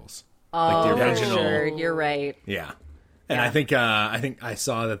Mutant Ninja Turtles. Oh, the for original. sure. You're right. Yeah, and I think I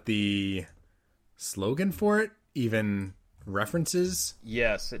saw that the slogan for it even references.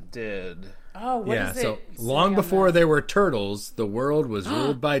 Yes, it did. Oh, what yeah, is it? so say long on before that? there were turtles, the world was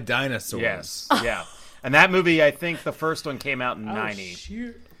ruled by dinosaurs. Yes, yeah. And that movie, I think the first one came out in Oh, '90,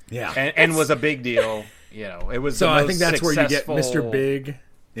 shoot. Yeah, and was a big deal. You know, it was. so the I most think that's where you get successful- Mr. Big.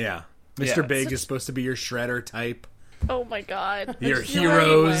 Yeah, Mr. Yeah. Big is supposed to be your shredder type. Oh my god. Your Sure,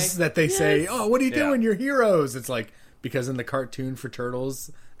 heroes anyway. that they say, "Oh, what are you Yeah. doing? You're heroes." It's like because in the cartoon for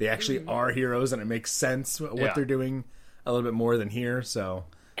turtles, they actually are heroes, and it makes sense what Yeah. they're doing a little bit more than here. So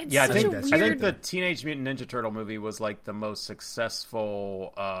It's Yeah, I such think a that's- I weird. think the Teenage Mutant Ninja Turtle movie was like the most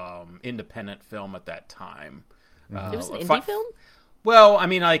successful independent film at that time. It was an fi- indie film? Well, I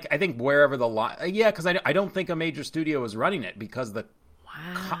mean, like I think wherever the line, yeah, because I don't think a major studio was running it because the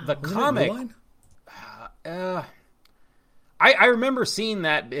Was it comic. New Line? I remember seeing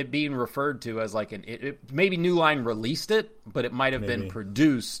that it being referred to as like maybe New Line released it, but it might have been Maybe.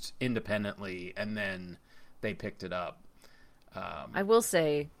 produced independently and then they picked it up. I will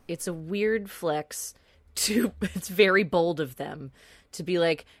say it's a weird flex to it's very bold of them to be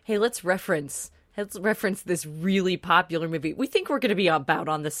like, hey, let's reference this really popular movie. We think we're going to be about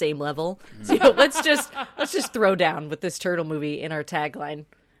on the same level. So let's just throw down with this turtle movie in our tagline.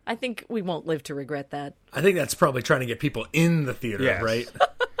 I think we won't live to regret that. I think that's probably trying to get people in the theater, Yes. right?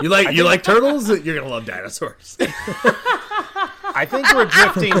 You like turtles? You're gonna love dinosaurs. I think we're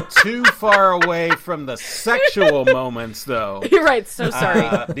drifting too far away from the sexual moments, though. You're right. So sorry.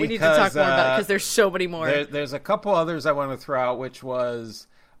 We need to talk because, more about it because there's so many more. There's a couple others I want to throw out, which was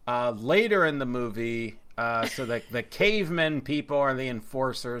later in the movie. So the cavemen people are the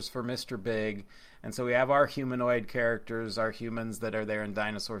enforcers for Mr. Big. And so we have our humanoid characters, our humans that are there in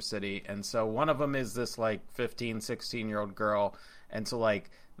Dinosaur City. And so one of them is this like 15, 16-year-old girl. And so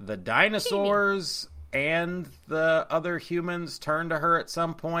like the dinosaurs and the other humans turn to her at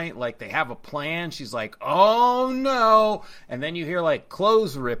some point. Like they have a plan. She's like, oh no. And then you hear like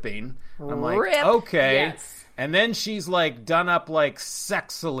clothes ripping. And I'm like, Rip. okay. Yes. And then she's like done up like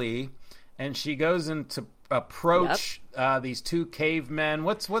sexily. And she goes into approach these two cavemen.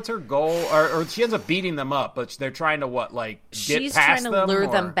 What's her goal? Or she ends up beating them up, but they're trying to get She's past trying to them? lure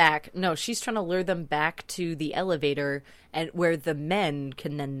or? them back. No, she's trying to lure them back to the elevator, and where the men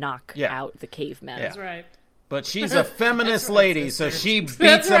can then knock out the cavemen. Yeah. That's right. But she's a feminist right, lady, sister. so she beats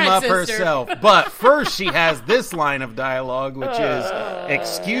That's them right, up sister. herself. But first she has this line of dialogue, which is,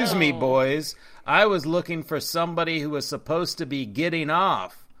 excuse me, boys, I was looking for somebody who was supposed to be getting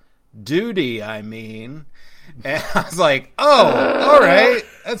off. Duty, I mean. And I was like, oh, all right.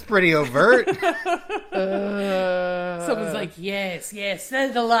 That's pretty overt. Someone's like, yes, say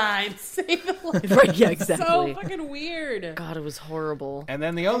the line. Say the line. Right, yeah, So exactly. fucking weird. God, it was horrible. And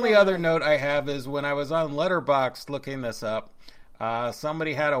then the only other note I have is when I was on Letterboxd looking this up,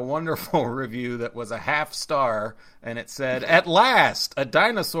 somebody had a wonderful review that was a 0.5 star, and it said, at last, a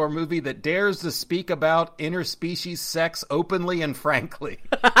dinosaur movie that dares to speak about interspecies sex openly and frankly.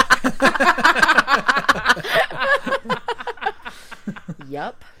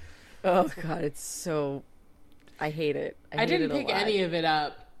 Yep. Oh God, it's so. I hate it. I didn't hate it a pick lot. any of it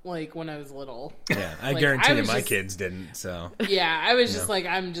up like when I was little. Yeah, I Like, guarantee I you was my just- kids didn't, so. Yeah, I was just like,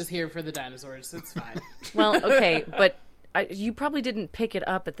 I'm just here for the dinosaurs. It's fine. Well, okay, but you probably didn't pick it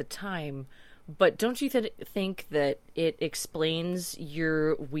up at the time. But don't you think that it explains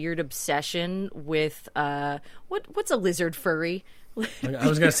your weird obsession with what's a lizard furry? I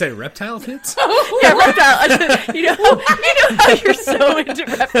was going to say reptile tits? Yeah, reptile. You know how you're so into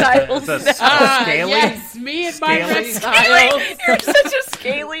reptiles now. Scaly? Yes, me and my Scaly? reptiles. You're such a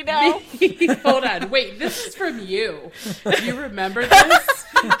scaly now. Hold on, wait, this is from you. Do you remember this?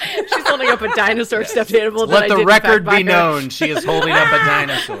 She's holding up a dinosaur stuffed animal. Let the that I did record in fact be buy her. known. She is holding up a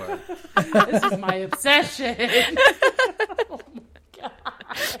dinosaur. This is my obsession. Oh my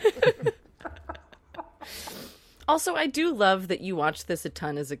god. Also, I do love that you watched this a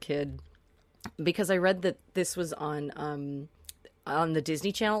ton as a kid, because I read that this was on the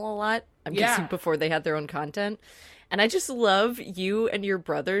Disney Channel a lot. I'm guessing before they had their own content. And I just love you and your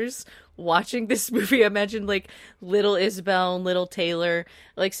brothers watching this movie. I imagine like little Isabel and little Taylor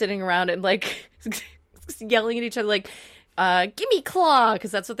like sitting around and like yelling at each other like, gimme claw,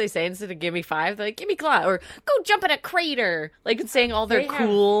 because that's what they say instead of gimme five. They're like, gimme claw, or go jump in a crater, like saying all their They have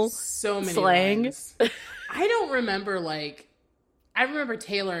cool so many slang. lines. I don't remember I remember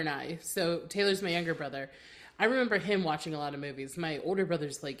Taylor and I. So Taylor's my younger brother. I remember him watching a lot of movies. My older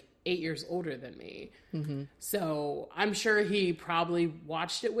brother's like 8 years older than me. Mm-hmm. So I'm sure he probably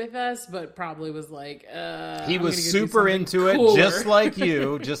watched it with us, but probably was like, He I'm was gonna go do super something into cooler. it, just like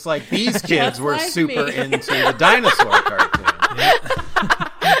you, just like these kids were like super me. into the dinosaur cartoon.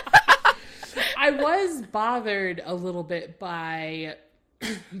 I was bothered a little bit by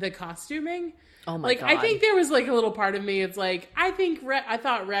the costuming. Oh my like, God. I think there was like a little part of me. It's like I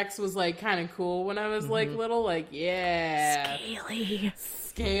thought Rex was like kind of cool when I was like little. Like, yeah,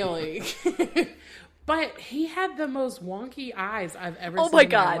 scaly. But he had the most wonky eyes I've ever Oh seen my in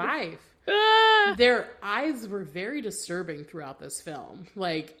God. my life. Ah! Their eyes were very disturbing throughout this film.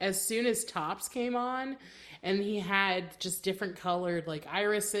 Like, as soon as Tops came on, and he had just different colored like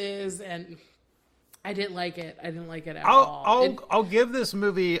irises, and I didn't like it. I didn't like it at all. I'll give this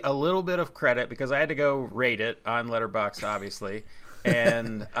movie a little bit of credit because I had to go rate it on Letterboxd, obviously,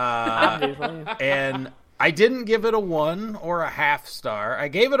 and and I didn't give it a 1 or a 0.5 star. I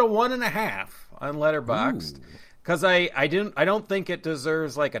gave it a 1.5 on Letterboxd because I don't think it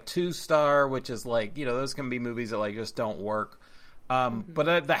deserves like a 2 star, which is like, you know, those can be movies that like just don't work. But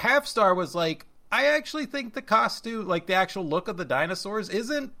the 0.5 star was like, I actually think the costume, like the actual look of the dinosaurs,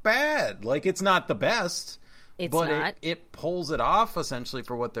 isn't bad. Like, it's not the best. It's but not. It pulls it off, essentially,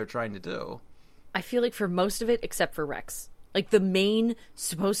 for what they're trying to do. I feel like for most of it, except for Rex. Like, the main,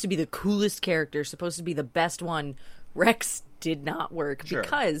 supposed to be the coolest character, supposed to be the best one, Rex did not work. Sure.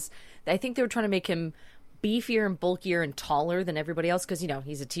 Because I think they were trying to make him beefier and bulkier and taller than everybody else because,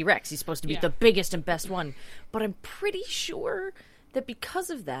 he's a T-Rex. He's supposed to be Yeah. the biggest and best one. But I'm pretty sure that because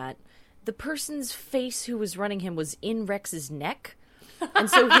of that, the person's face who was running him was in Rex's neck.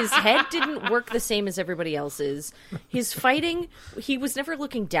 And so his head didn't work the same as everybody else's. His fighting, he was never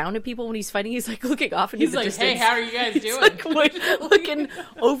looking down at people when he's fighting. He's like looking off into the distance. Hey, how are you guys He's doing? like looking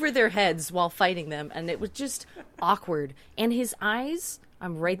over their heads while fighting them. And it was just awkward. And his eyes,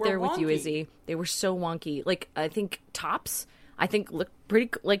 I'm right Were there with you, wonky. Izzy. They were so wonky. Like, I think tops, looked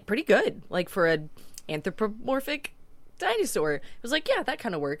pretty good. Like for an anthropomorphic dinosaur. It was like, yeah, that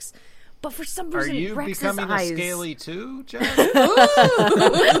kind of works. But for some Are reason, you Rex's becoming eyes... a scalie too, Jack? A club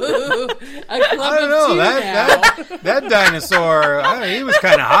I don't of know. two now. That dinosaur, he was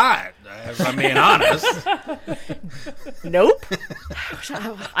kind of hot, if I'm being honest. Nope.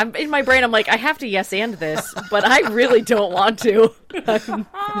 I'm in my brain. I'm like, I have to yes and this, but I really don't want to.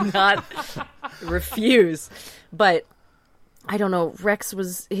 I'm not refuse. But I don't know. Rex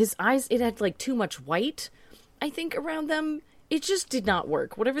was his eyes. It had like too much white, I think, around them. It just did not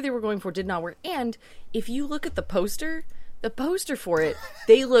work. Whatever they were going for did not work. And if you look at the poster for it,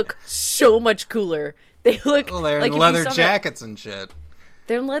 they look so much cooler. They look They're like in leather jackets and shit.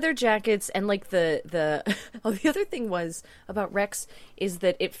 They're in leather jackets, and like the the other thing was about Rex is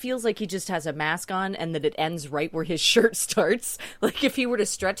that it feels like he just has a mask on, and that it ends right where his shirt starts. Like if he were to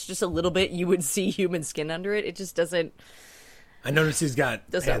stretch just a little bit, you would see human skin under it. It just doesn't. I noticed he's got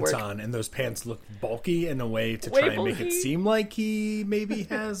Does that pants work? on, and those pants look bulky in a way to Way try and make bulky. it seem like he maybe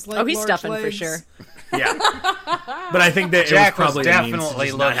has like. Oh, he's large stuffing for legs. sure. Yeah, but I think that Jack it was was probably a means to definitely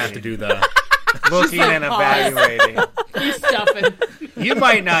just not have looking. to do the. Looking and pause. evaluating. He's stuffing. You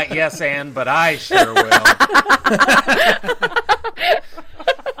might not yes and, but I sure will.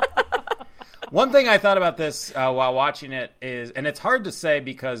 One thing I thought about this while watching it is, and it's hard to say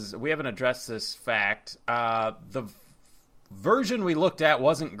because we haven't addressed this fact, the version we looked at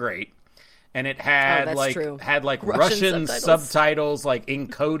wasn't great. And it had that's true. Russian subtitles like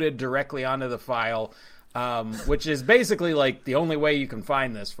encoded directly onto the file, which is basically like the only way you can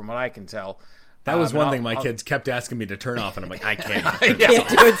find this from what I can tell. That was one and thing my kids kept asking me to turn off, and I'm like, I can't. Can't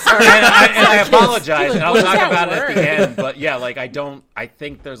do it. Sorry. And I apologize, and I'll What talk does that about it at the word? end. But yeah, like I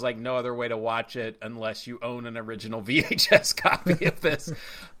think there's like no other way to watch it unless you own an original VHS copy of this.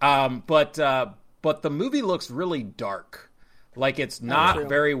 But the movie looks really dark. Like it's not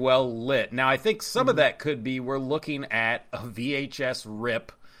very well lit. Now I think some of that could be we're looking at a VHS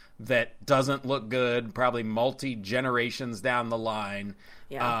rip that doesn't look good, probably multi-generations down the line.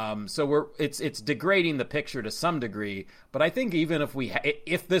 Yeah. So it's degrading the picture to some degree, but I think even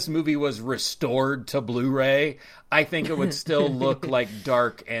if this movie was restored to Blu-ray, I think it would still look like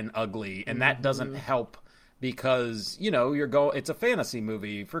dark and ugly, and that doesn't help because it's a fantasy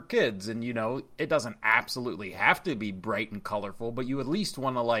movie for kids, and it doesn't absolutely have to be bright and colorful, but you at least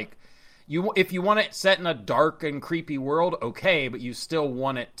want to if you want it set in a dark and creepy world, okay, but you still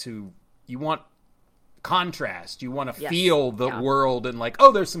want you want contrast. You want to feel the world and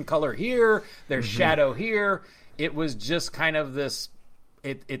there's some color here, there's shadow here. It was just kind of this,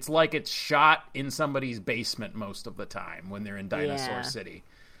 it's like it's shot in somebody's basement most of the time when they're in Dinosaur City.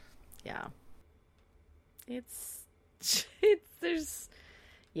 Yeah.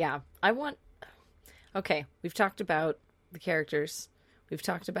 Okay, we've talked about the characters. We've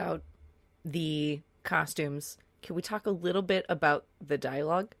talked about the costumes. Can we talk a little bit about the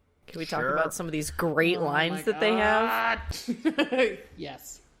dialogue? Can we talk about some of these great lines that they have?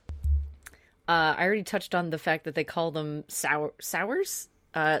 Yes. I already touched on the fact that they call them sours?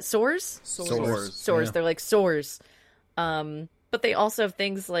 Sores? Sores. Yeah. They're like sores. But they also have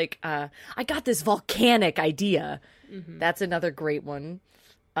things like, I got this volcanic idea. Mm-hmm. That's another great one.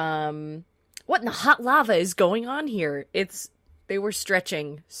 What in the hot lava is going on here? They were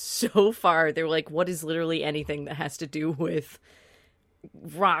stretching so far. They were like, what is literally anything that has to do with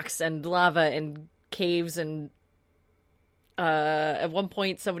rocks and lava and caves? And at one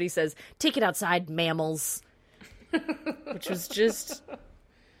point somebody says, take it outside, mammals. Which was just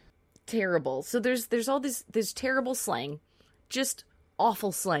terrible. So there's all this terrible slang. Just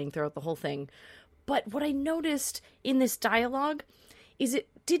awful slang throughout the whole thing. But what I noticed in this dialogue is it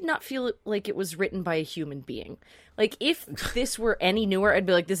did not feel like it was written by a human being. Like, if this were any newer, I'd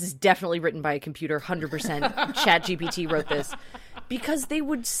be like, this is definitely written by a computer, 100%. ChatGPT wrote this. Because they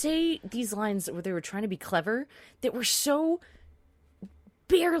would say these lines where they were trying to be clever that were so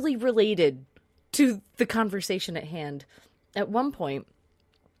barely related to the conversation at hand. At one point,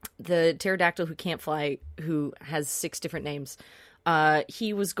 the pterodactyl who can't fly, who has 6 different names,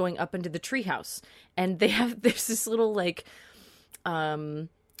 he was going up into the treehouse, and there's this little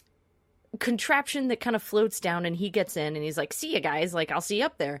contraption that kind of floats down, and he gets in, and he's like, "See you guys, like I'll see you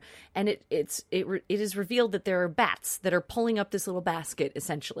up there." And it is revealed that there are bats that are pulling up this little basket,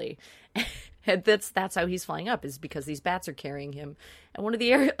 essentially. And that's how he's flying up, is because these bats are carrying him. And one of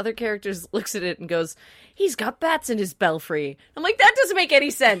the other characters looks at it and goes, "He's got bats in his belfry." I'm like, that doesn't make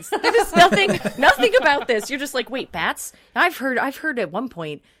any sense. There is nothing about this. You're just like, wait, bats? I've heard at one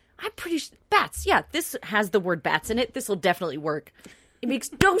point, I'm pretty sure, bats. Yeah, this has the word bats in it. This will definitely work. It makes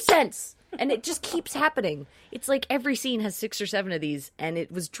no sense. And it just keeps happening. It's like every scene has 6 or 7 of these, and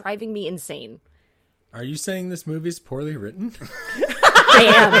it was driving me insane. Are you saying this movie's poorly written?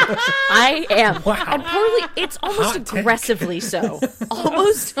 I am. Wow. And poorly, it's almost aggressively so.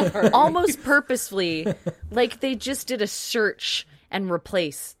 Almost purposefully. Like they just did a search and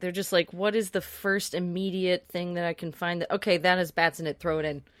replace. They're just like, what is the first immediate thing that I can find? Okay, that has bats in it. Throw it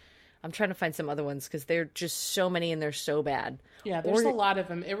in. I'm trying to find some other ones because they're just so many and they're so bad. Yeah, there's a lot of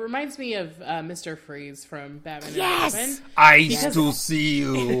them. It reminds me of Mr. Freeze from Batman Yes! and Robin. I still see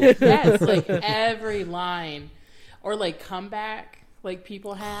you. Yes, like every line. Or like comeback, like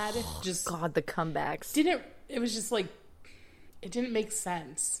people had. Just God, the comebacks. it was just like, it didn't make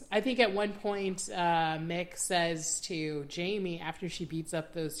sense. I think at one point, Mick says to Jamie after she beats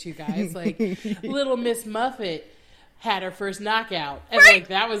up those 2 guys, like, little Miss Muffet had her first knockout. And like,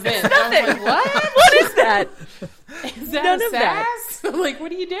 that was it. I was like, what? What is that? Is that None a of that. sass? Like,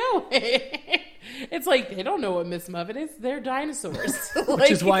 what are you doing? It's like, they don't know what Miss Muffet is. They're dinosaurs. Which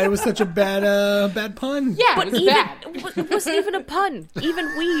is why it was such a bad pun. Yeah, it was bad. It wasn't even a pun.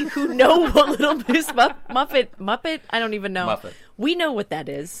 Even we who know what Little Miss Muppet, I don't even know. Muffet. We know what that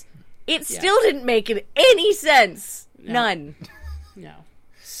is. It still didn't make any sense. No. None. No.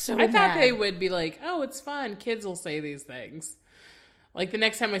 So I thought mad. they would be like, oh, it's fun. Kids will say these things. Like the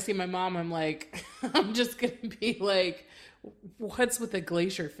next time I see my mom, I'm like, I'm just going to be like, what's with the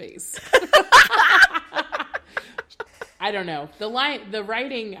glacier face? I don't know. The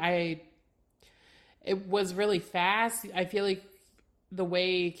writing, it was really fast. I feel like the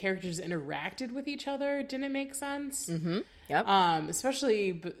way characters interacted with each other didn't make sense. Mm-hmm. Yep.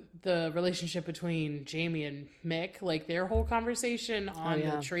 Especially the relationship between Jamie and Mick, like their whole conversation on the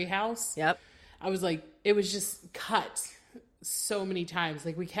treehouse. Yep. I was like, it was just cut so many times.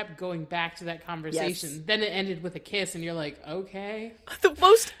 Like we kept going back to that conversation. Yes. Then it ended with a kiss, and you're like, okay, The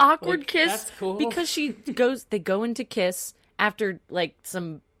most awkward Like, kiss. that's cool. Because they go into kiss after like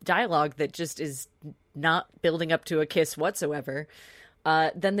some dialogue that just is not building up to a kiss whatsoever.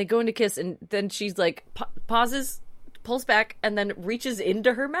 Then they go into kiss, and then she's like pauses, pulls back, and then reaches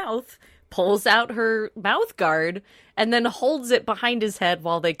into her mouth, pulls out her mouth guard, and then holds it behind his head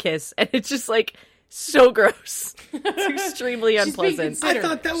while they kiss. And it's just like so gross. It's extremely She's being unpleasant. I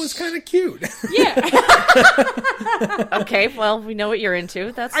thought that was kind of cute. yeah. Okay, well, we know what you're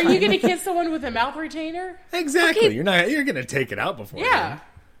into. That's Are fine. you going to kiss someone with a mouth retainer? Exactly. Okay. You're gonna take it out before. Yeah.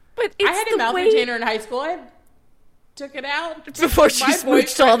 But it's I had a the mouth way retainer in high school. I took it out before she My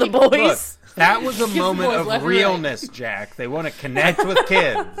smooched all the boyfriend. boys. Look, that was a moment boys of left and right. realness, Jack. They want to connect with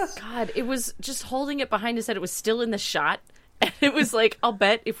kids. God, it was just holding it behind his head. It was still in the shot. And it was like, I'll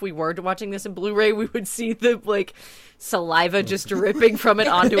bet if we were watching this in Blu-ray, we would see the, like, saliva just dripping from it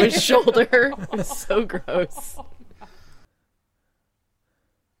onto his shoulder. It was so gross.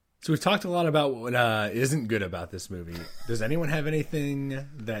 So we've talked a lot about what isn't good about this movie. Does anyone have anything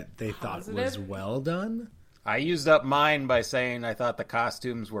that they thought was well done? I used up mine by saying I thought the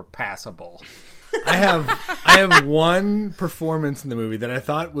costumes were passable. I have one performance in the movie that I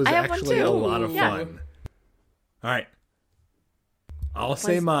thought was I have one actually a too. lot of Yeah. fun. All right. I'll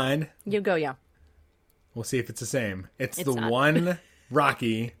say mine. You go, yeah. We'll see if it's the same. It's the not. one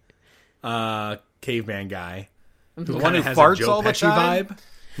Rocky caveman guy. The Kinda one who has farts a Joe all the Pesci time? vibe.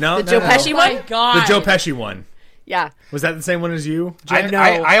 No, The no, Joe no. Pesci Oh one? my God. The Joe Pesci one. Yeah. Was that the same one as you, Jack?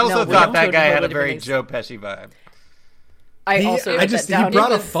 I also we thought don't that go guy to had a totally very different Joe Pesci vibe. I also wrote that down. He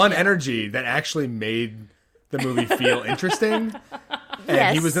brought a It was- fun energy that actually made the movie feel interesting. And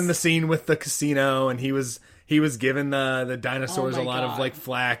Yes. he was in the scene with the casino, and he was giving the dinosaurs Oh a my lot of God. like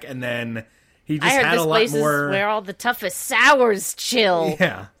flack, and then he just I heard had this a lot place more. is where all the toughest sours chill.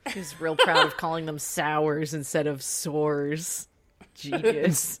 Yeah, He's real proud of calling them sours instead of sores.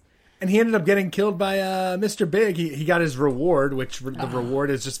 Genius. and he ended up getting killed by Mr. Big. He got his reward, which the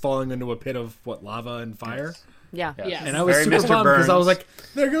reward is just falling into a pit of lava and fire. Yeah. Yes. And I was Very super Mr. bummed because I was Burns. like,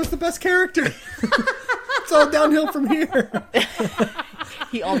 there goes the best character. It's all downhill from here.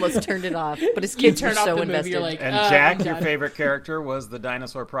 He almost turned it off, but his kids were Turn off so the movie, invested. you're like, And I'm Jack, your done. favorite character was the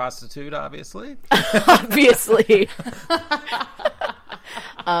dinosaur prostitute, obviously. Obviously.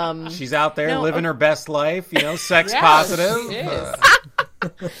 She's out there No, living her best life, sex Yeah, positive. she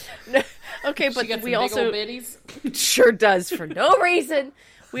is. Okay, She but got we some also big old bitties. sure does for no reason.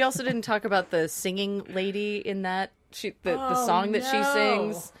 We also didn't talk about the singing lady in that. The song that she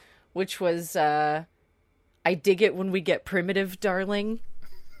sings, which was I dig it when we get primitive, darling.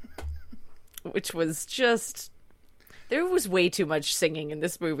 Which was just, there was way too much singing in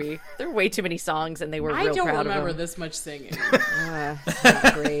this movie. There were way too many songs, and they were real proud of them. I don't remember this much singing.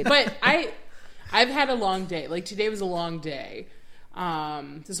 Not great. But I've had a long day. Like, today was a long day.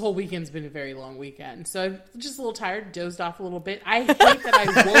 This whole weekend's been a very long weekend. So I'm just a little tired, dozed off a little bit. I hate that I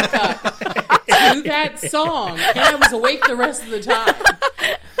woke up to that song, and I was awake the rest of the time.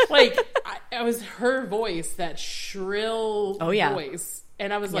 Like, I was her voice, that shrill voice.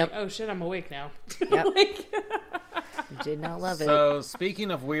 And I was like, oh shit, I'm awake now. Yep. Did not love it. So,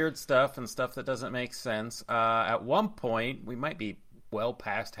 speaking of weird stuff and stuff that doesn't make sense, at one point, we might be well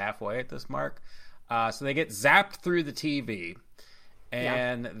past halfway at this mark. So they get zapped through the TV.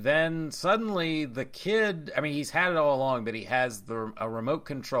 And then suddenly the kid, I mean, he's had it all along, but he has a remote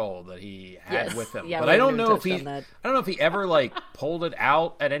control that he had with him. Yeah, but I don't know if he ever like pulled it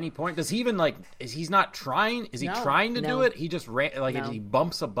out at any point. Does he even like, he's not trying? Is he trying to do it? He just he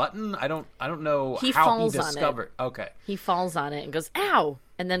bumps a button. I don't know how he discovered. Okay. He falls on it and goes, ow.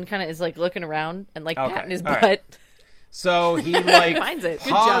 And then kind of is like looking around and like patting his butt. Right. So he like finds it.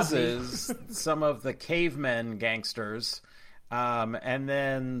 pauses some of the cavemen gangsters. And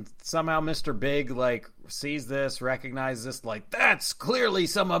then somehow Mr. Big, like, sees this, recognizes this, like, that's clearly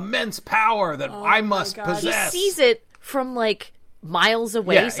some immense power that I must possess. He sees it from, like, miles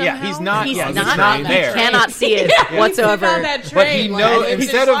away somehow. He's not He there. cannot see it whatsoever. On that train, But he knows,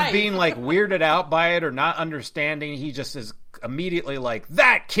 instead of like... being, like, weirded out by it or not understanding, he just is immediately like,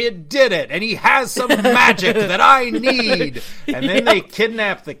 that kid did it, and he has some magic that I need. And then they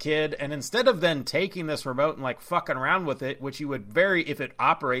kidnap the kid, and instead of then taking this remote and like fucking around with it, which you would if it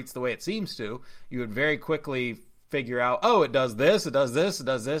operates the way it seems to, you would very quickly figure out, oh, it does this, it does this, it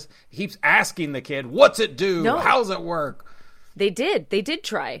does this. He keeps asking the kid, what's it do? How's it work? They did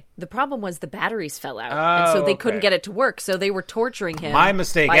try. The problem was the batteries fell out, and so they couldn't get it to work, so they were torturing him. My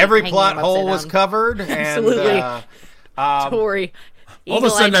mistake. Every plot hole was covered. And, absolutely. Tori. All of a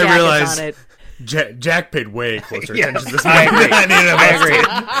sudden I realized Jack paid way closer attention to this movie. I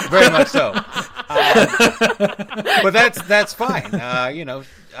agree. Very much so. But that's fine.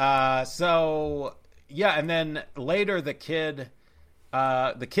 So, yeah, and then later the kid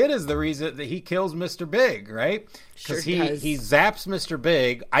is the reason that he kills Mr. Big, right? Because he zaps Mr.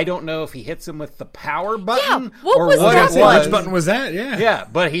 Big. I don't know if he hits him with the power button or what it was. Which button was that? Yeah. Yeah,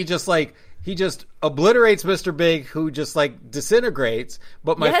 but he just obliterates Mr. Big, who just like disintegrates.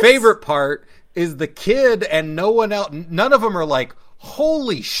 But my favorite part is the kid and no one else. None of them are like,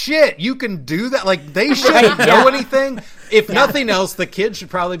 holy shit, you can do that. Like, they shouldn't know anything. If nothing else, the kid should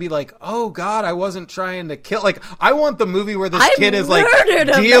probably be like, oh God, I wasn't trying to kill. Like, I want the movie where this kid is like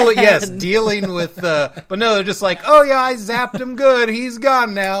dealing with but no, they're just like, oh yeah, I zapped him good. He's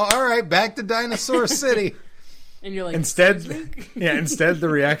gone now. All right, back to Dinosaur City. And you're like, instead the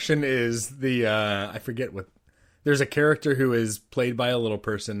reaction is the I forget what. There's a character who is played by a little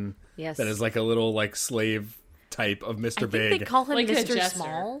person that is like a little like slave type of Mr. Big. I think they call him like Mr.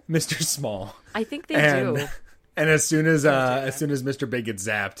 Small. Mr. Small. I think they do. And as soon as Mr. Big gets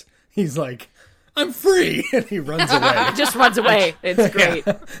zapped, he's like, I'm free, and he runs away. Just runs away. It's great.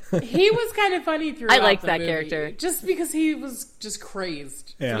 He was kind of funny throughout. I like the that movie, character just because he was just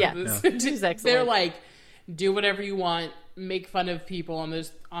crazed. Yeah. He's excellent. They're like, do whatever you want, make fun of people on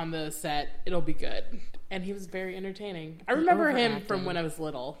the set, it'll be good. And he was very entertaining. I remember him from when I was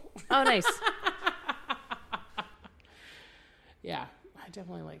little. Oh, nice. Yeah, I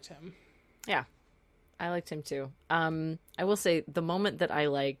definitely liked him. Yeah, I liked him too. I will say the moment that I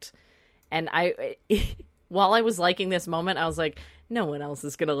liked, and while I was liking this moment, I was like, no one else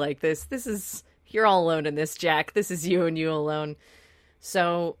is gonna like this. You're all alone in this, Jack. This is you and you alone.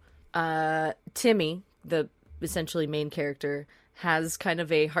 So, Timmy, the essentially main character, has kind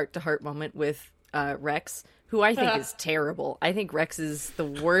of a heart-to-heart moment with Rex, who I think is terrible. I think Rex is the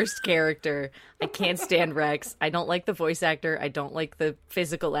worst character. I can't stand Rex. I don't like the voice actor. I don't like the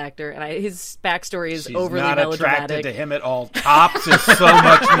physical actor. And his backstory is overly melodramatic. She's not attracted to him at all. Tops is so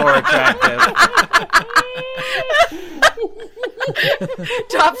much more attractive.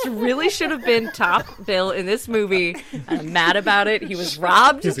 Tops really should have been top bill in this movie. I'm mad about it. He was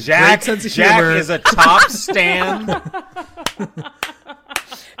robbed. Jack is a top stan.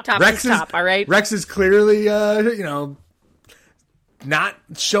 Rex is top, all right? Rex is clearly, not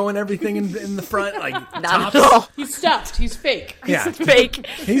showing everything in the front. Like, not at all. He's stuffed. He's fake. Yeah. He's fake.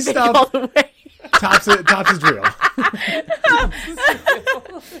 He's fake stuffed. all the way. Tops is real.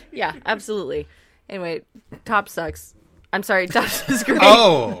 Yeah, absolutely. Anyway, Top sucks. I'm sorry, Tops is great.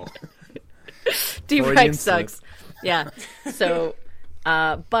 Oh, T-Rex sucks. Yeah. So,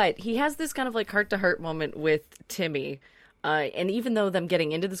 but he has this kind of like heart-to-heart moment with Timmy. And even though them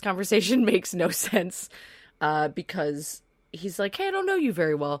getting into this conversation makes no sense, because he's like, hey, I don't know you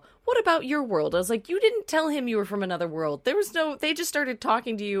very well. What about your world? I was like, you didn't tell him you were from another world. They just started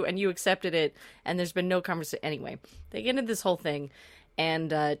talking to you and you accepted it. And there's been no conversation. Anyway, they get into this whole thing.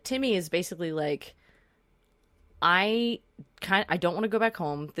 And Timmy is basically like, I don't want to go back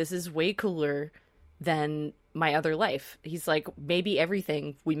home. This is way cooler than my other life. He's like, maybe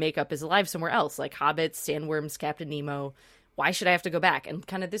everything we make up is alive somewhere else, like hobbits, sandworms, Captain Nemo. Why should I have to go back? And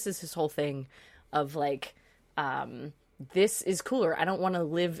kind of this is his whole thing of like, this is cooler. I don't want to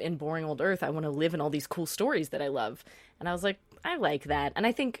live in boring old Earth. I want to live in all these cool stories that I love. And I was like, I like that. And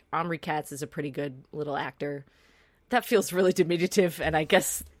I think Omri Katz is a pretty good little actor. That feels really diminutive, and I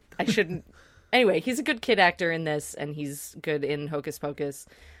guess I shouldn't. Anyway, he's a good kid actor in this, and he's good in Hocus Pocus.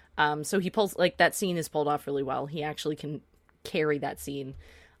 So he pulls, like, that scene is pulled off really well. He actually can carry that scene.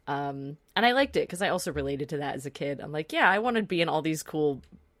 And I liked it, because I also related to that as a kid. I'm like, yeah, I want to be in all these cool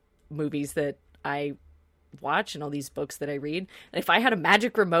movies that I watch and all these books that I read. And if I had a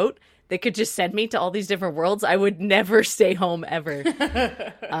magic remote that could just send me to all these different worlds, I would never stay home ever.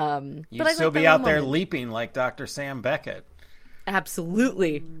 you'd still be out there leaping like Dr. Sam Beckett.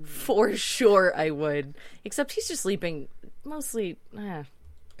 Absolutely. For sure I would. Except he's just leaping mostly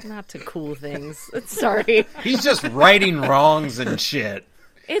not to cool things. Sorry. He's just righting wrongs and shit.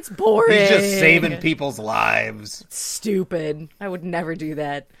 It's boring. He's just saving people's lives. It's stupid. I would never do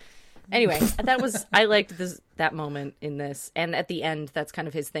that. Anyway, I liked that moment in this. And at the end, that's kind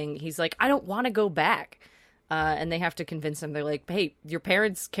of his thing. He's like, I don't want to go back. And they have to convince him. They're like, hey, your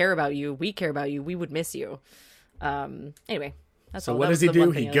parents care about you. We care about you. We would miss you. Anyway. That's so all. what does he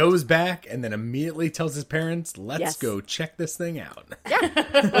do? He goes back and then immediately tells his parents, let's go check this thing out.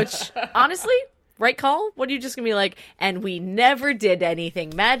 Yeah. Which, honestly, right call? What are you just going to be like, and we never did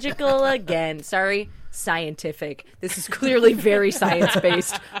anything magical again. Sorry, scientific. This is clearly very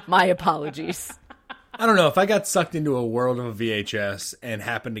science-based. My apologies. I don't know. If I got sucked into a world of a VHS and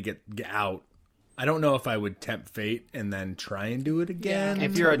happened to get out, I don't know if I would tempt fate and then try and do it again. Yeah,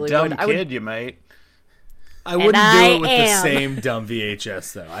 if you're totally a dumb would. kid, you might. I wouldn't do it with the same dumb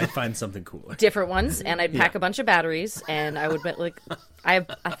VHS, though. I'd find something cooler. Different ones, and I'd pack a bunch of batteries, and I would bet, like, I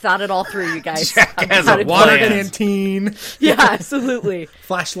thought it all through, you guys. Jack has a Water plan. canteen. Yeah, absolutely.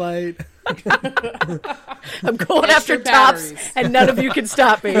 Flashlight. I'm going after tops, and none of you can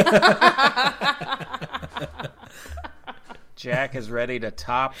stop me. Jack is ready to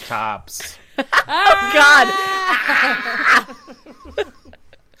top tops. Oh, God.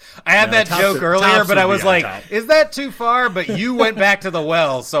 I had that joke earlier, but I was like, is that too far? But you went back to the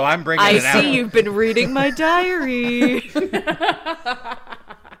well, so I'm bringing it out. I see you've been reading my diary. I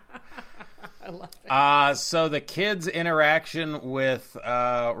love it. So the kids' interaction with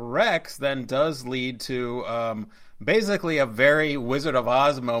Rex then does lead to basically a very Wizard of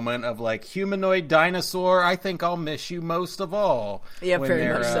Oz moment of like, humanoid dinosaur, I think I'll miss you most of all. Yeah,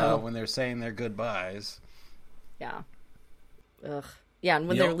 very much so. When they're saying their goodbyes. Yeah. Ugh. Yeah, and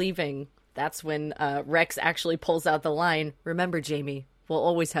when they're leaving, that's when Rex actually pulls out the line, remember, Jamie, we'll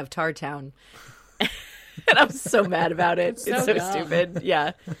always have Tartown. And I'm so mad about it. It's so dumb. Stupid.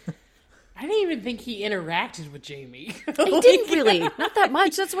 Yeah. I didn't even think he interacted with Jamie. He didn't really. Not that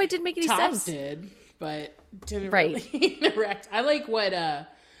much. That's why it didn't make any Tops sense. did, but didn't Right. really interact. I like what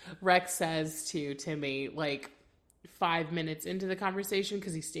Rex says to Timmy, like, 5 minutes into the conversation,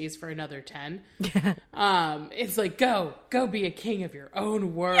 because he stays for another 10. It's like, go be a king of your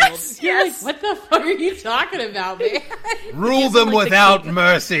own world. You're like, what the fuck are you talking about, man? Rule them without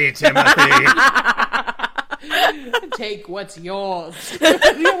mercy, Timothy. Take what's yours.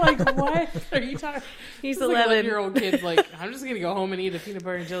 You're like, what are you talking? He's It's 11. Like 11-year-old kid's like, I'm just gonna go home and eat a peanut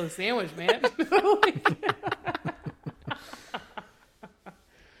butter and jelly sandwich, man.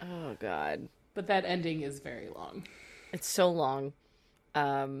 Oh, God. But that ending is very long. It's so long.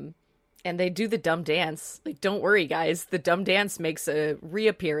 And they do the dumb dance. Like, don't worry, guys. The dumb dance makes a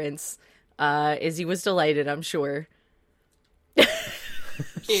reappearance. Izzy was delighted, I'm sure.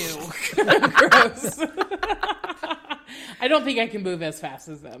 Ew. Gross. I don't think I can move as fast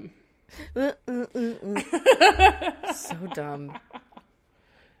as them. So dumb.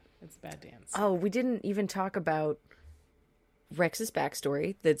 It's a bad dance. Oh, we didn't even talk about Rex's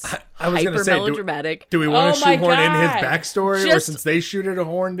backstory. That's I was hyper gonna say, melodramatic. Do we want to Oh my shoehorn in his God. backstory, or Just- since they shoot it,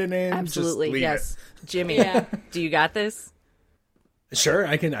 horned it in? Absolutely, just leave yes. Jimmy, Yeah. do you got this? Sure,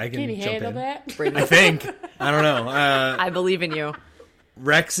 I can Can you jump handle in. that? I think. I don't know. I believe in you.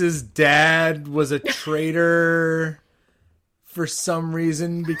 Rex's dad was a traitor for some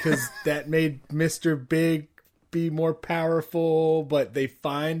reason because that made Mr. Big be more powerful, but they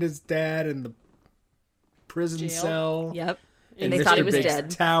find his dad in the prison Jail. cell. Yep. In And they Mr. thought he was Big's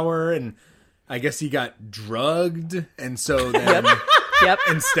dead. tower, and I guess he got drugged, and so then Yep.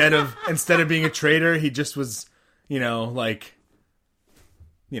 instead of being a traitor, he just was, like,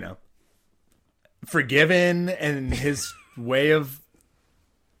 forgiven, and his way of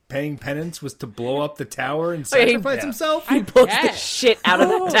paying penance was to blow up the tower and sacrifice himself. He blows the bet. shit out of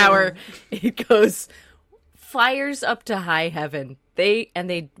the tower. It goes fires up to high heaven. They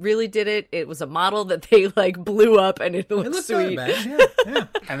really did it. It was a model that they like blew up, and it looked Look sweet. yeah.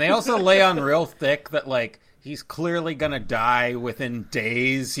 And they also lay on real thick that like he's clearly gonna die within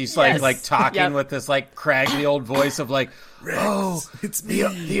days. He's Yes. like talking Yep. with this like craggy old voice of like, "Oh, it's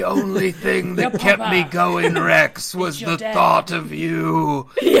the only thing that Yeah, kept Papa. me going, Rex, was your the dad." thought of you."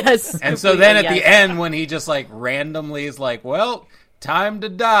 Yes. And so then at the Completely, end, when he just like randomly is like, "Well, time to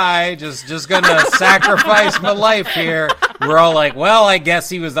die, just gonna sacrifice my life here," we're all like, "Well, I guess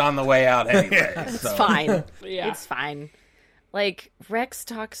he was on the way out anyway." It's So. fine. Yeah. It's fine. Like Rex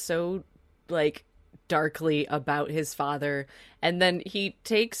talks so like darkly about his father, and then he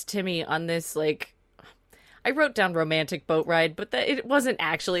takes Timmy on this like I wrote down romantic boat ride, but it wasn't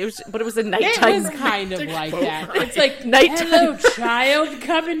actually. It was a It nighttime. was kind of like that. It's like, Nighttime. hello, child,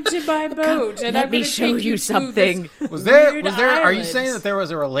 come into my boat, and Let I'm me gonna show take you to something. this Was there? weird Are you island." saying that there was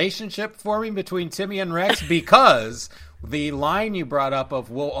a relationship forming between Timmy and Rex? Because the line you brought up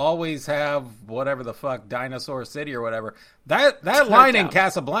of "we'll always have whatever the fuck Dinosaur City" or whatever, that line in out.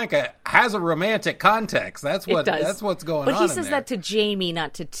 Casablanca has a romantic context. That's It what does. that's what's going But on. he in says there. that to Jamie,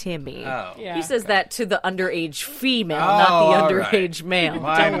 not to Timmy. Oh. Yeah. He says that to the underage female, Oh, not the all right. underage male.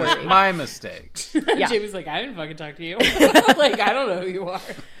 My, Don't worry. my mistake. Yeah. Jamie's like, I didn't fucking talk to you. Like, I don't know who you are.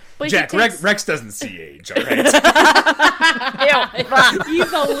 But Jack, he takes- Rex doesn't see age, all right? Ew.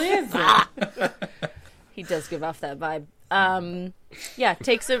 He's a lizard. He does give off that vibe. Yeah,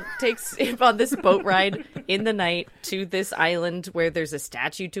 takes him on this boat ride in the night to this island where there's a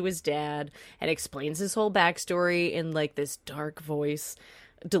statue to his dad, and explains his whole backstory in like this dark voice,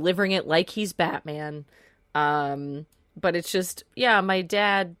 delivering it like he's Batman. But it's just, yeah, my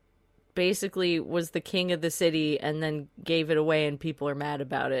dad basically was the king of the city and then gave it away, and people are mad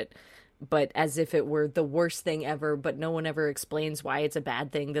about it. But as if it were the worst thing ever, but no one ever explains why it's a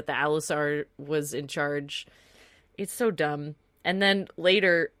bad thing that the Alisar was in charge. It's so dumb. And then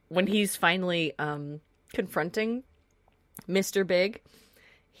later, when he's finally confronting Mr. Big,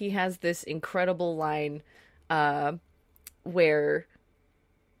 he has this incredible line where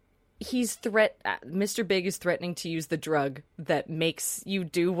Mr. Big is threatening to use the drug that makes you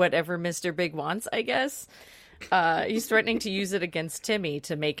do whatever Mr. Big wants, I guess. He's threatening to use it against Timmy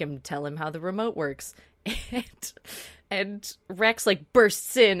to make him tell him how the remote works. And Rex like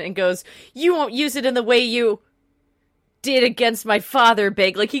bursts in and goes, "You won't use it in the way you did against my father,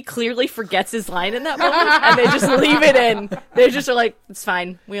 Big." Like, he clearly forgets his line in that moment, and they just leave it in. They just are like, "It's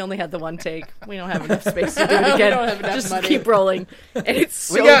fine. We only had the one take. We don't have enough space to do it again. don't have enough Just money." keep rolling." And it's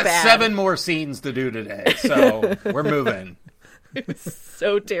so We got bad. 7 more scenes to do today, so we're moving. It was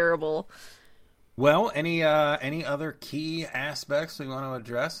so terrible. Well, any other key aspects we want to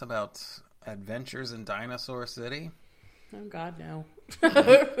address about Adventures in Dinosaur City? Oh, God, no.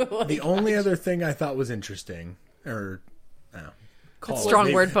 The only other thing I thought was interesting, or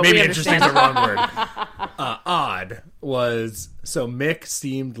Strong word, but maybe we interesting is understand. the wrong word. Odd was, so Mick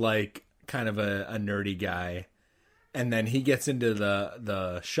seemed like kind of a nerdy guy, and then he gets into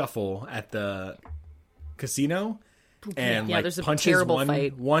the shuffle at the casino and Yeah, like there's a punches terrible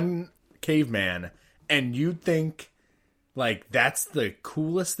fight. one caveman, and you'd think like that's the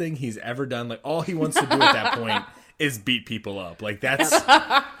coolest thing he's ever done. Like, all he wants to do at that point is beat people up. Like, that's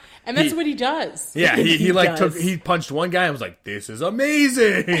And that's what he does. yeah, he like does. he punched one guy and was like, "This is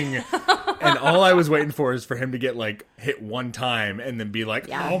amazing." And all I was waiting for is for him to get like hit one time and then be like,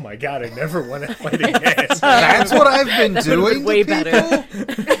 Yeah. "Oh my god, I never want to fight again." That's what I've been doing. way to better.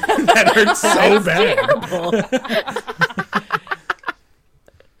 people? That hurts so bad.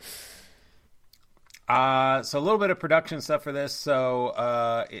 So a little bit of production stuff for this. So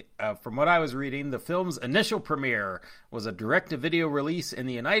from what I was reading, the film's initial premiere was a direct-to-video release in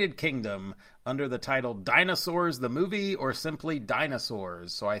the United Kingdom under the title Dinosaurs the Movie, or simply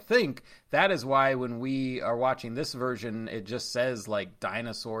Dinosaurs. So I think that is why when we are watching this version, it just says like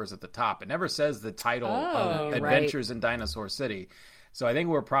Dinosaurs at the top. It never says the title of right. Adventures in Dinosaur City. So I think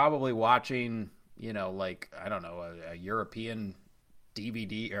we're probably watching, like, I don't know, a European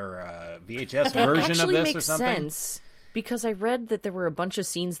DVD or VHS That version of actually this makes or something. sense because I read that there were a bunch of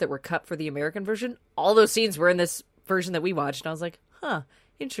scenes that were cut for the American version. All those scenes were in this version that we watched, and I was like, huh,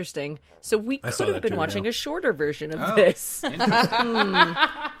 interesting. So we could saw have that been too, watching yeah. a shorter version of this.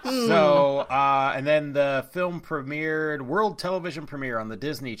 So, and then the film premiered, world television premiere on the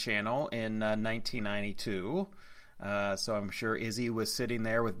Disney Channel in 1992. So I'm sure Izzy was sitting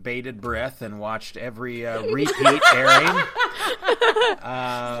there with bated breath and watched every repeat airing.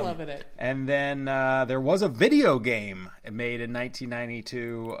 Loving it. And then there was a video game made in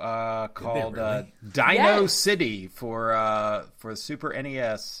 1992 called really? Dino Yes. City for Super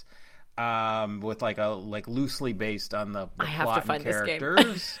NES, with like loosely based on the I have to plot find and this game.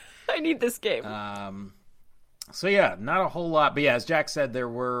 characters. I need this game. So yeah, not a whole lot, but yeah, as Jack said, there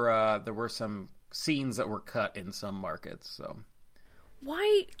were some scenes that were cut in some markets. So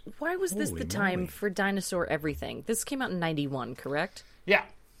Why was this Holy the time moly. for Dinosaur Everything? This came out in 91, correct? yeah,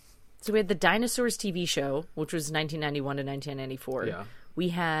 So we had the Dinosaurs TV show, which was 1991 to 1994. Yeah. We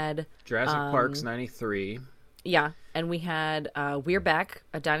had Jurassic Park's 93. yeah, and we had We're Back,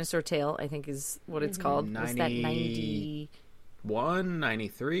 A Dinosaur Tale, I think is what it's called. Was that 90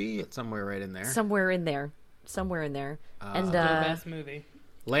 93, it's somewhere right in there. somewhere in there. And The best movie.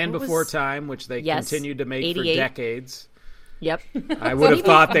 Land what Before was- Time, which they Yes, continued to make 88. for decades. yep. I would have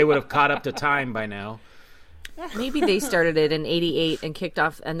thought they would have caught up to time by now. Maybe they started it in 88 and kicked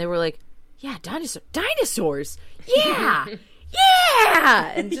off and they were like, yeah, dinosaurs. Yeah.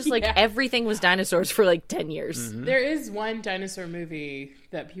 Yeah. And just like Yeah. everything was dinosaurs for like 10 years. There is one dinosaur movie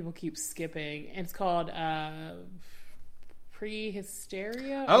that people keep skipping, and it's called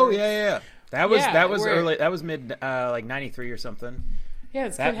Prehysteria. Oh or- yeah. That was Yeah, mid 93 or something. Yeah,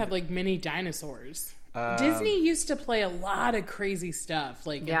 it's That- gonna have like mini dinosaurs. Disney used to play a lot of crazy stuff,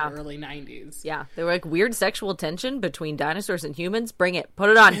 like Yeah. in the early '90s. Yeah. They were like weird sexual tension between dinosaurs and humans. Bring it. Put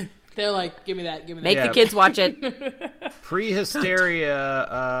it on. They're like, "Give me that, give me that." Make Yeah. the kids watch it.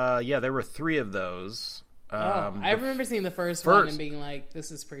 Prehysteria, yeah, there were 3 of those. I remember seeing the first one first- and being like,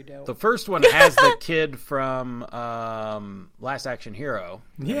 "This is pretty dope." The first one has the kid from Last Action Hero.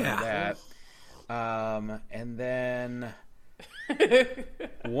 Yeah. That. And then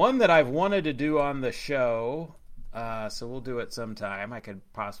one that I've wanted to do on the show, so we'll do it sometime. I could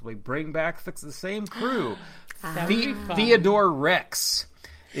possibly bring back the same crew. That would be fun. Theodore Rex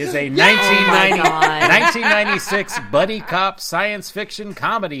is a Oh my God. 1996 buddy cop science fiction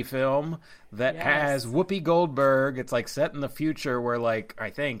comedy film that Yes. has Whoopi Goldberg. It's like set in the future where, like, I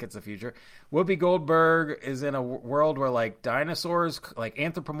think it's the future. Whoopi Goldberg is in a world where like dinosaurs, like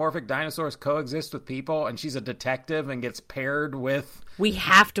anthropomorphic dinosaurs, coexist with people, and she's a detective and gets paired with. We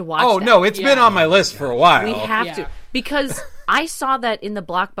have to watch Oh that. no, it's been on my list for a while. We have Yeah. to. Because I saw that in the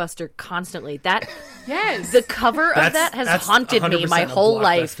Blockbuster constantly. That Yes. the cover of that has haunted me my whole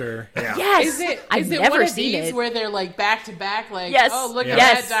life. Yeah. Yes. Is it? I've Is it never one of seen these it. where they're like back to back? Like, Yes. oh, look at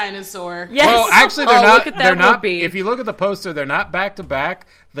Yes. that dinosaur. Yes. Well, actually, they're Oh, not. look at that They're not. Whoopi. If you look at the poster, they're not back to back.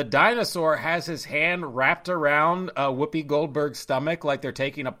 The dinosaur has his hand wrapped around Whoopi Goldberg's stomach, like they're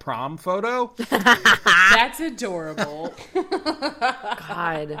taking a prom photo. That's adorable.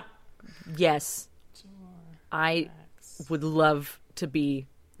 God. Yes. I would love to be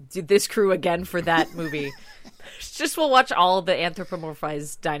this crew again for that movie. Just we'll watch all the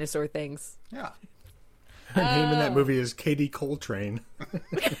anthropomorphized dinosaur things. Yeah. Her name in that movie is Katie Coltrane.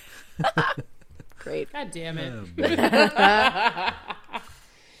 Great. God damn it. Oh, boy.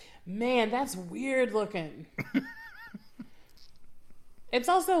 Man, that's weird looking. It's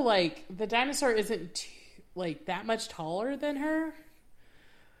also like the dinosaur isn't like that much taller than her.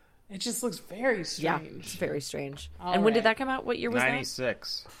 It just looks very Yeah, strange. it's very strange. All and when did right. that come out? What year was that?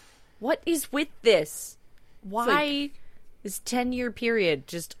 96. What is with this? Why like- this 10-year period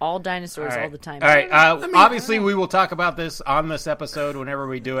just all dinosaurs all the time? All right. Obviously, we will talk about this on this episode whenever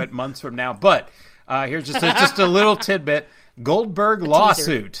we do it months from now. But here's just a little tidbit. Goldberg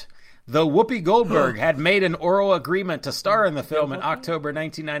lawsuit. Though Whoopi Goldberg had made an oral agreement to star in the film in October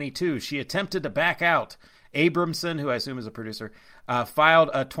 1992, she attempted to back out. Abramson, who I assume is a producer, filed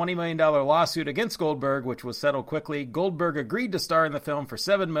a $20 million lawsuit against Goldberg, which was settled quickly. Goldberg agreed to star in the film for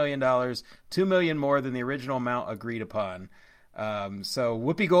 $7 million, $2 million more than the original amount agreed upon. So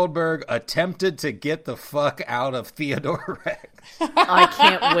Whoopi Goldberg attempted to get the fuck out of Theodore Rex. I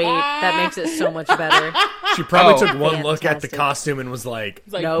can't wait. That makes it so much better. She probably Oh. took one look at the Fantastic. costume and was like,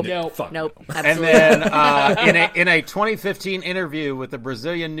 It's like, Nope. nope. fuck. Nope. And Absolutely. then in a 2015 interview with the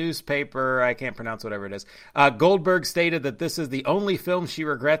Brazilian newspaper, I can't pronounce whatever it is, Goldberg stated that this is the only film she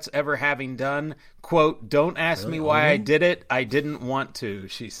regrets ever having done. Quote, "Don't ask me why I did it. I didn't want to,"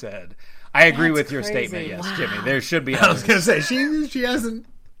 she said. I agree That's with your crazy. statement. Yes, Wow. Jimmy. There should be. I was others. gonna say she hasn't.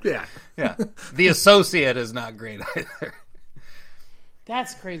 Yeah. Yeah, The Associate is not great either.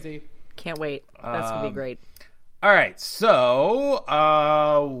 That's crazy. Can't wait. That's gonna be great. All right,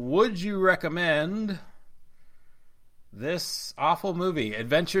 so would you recommend this awful movie,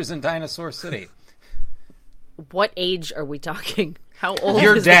 Adventures in Dinosaur City? What age are we talking? How old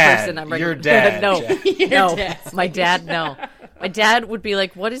Your is dad. the person I'm Your recommending? dad, No, Jack. no. dad. My dad, no. My dad would be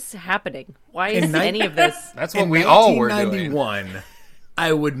like, "What is happening? Why is any of this?" That's what In we all were doing. 1991,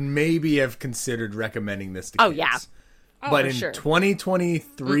 I would maybe have considered recommending this to kids. Oh, yeah. But for in sure.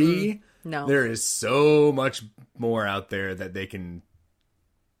 2023, No. there is so much more out there that they can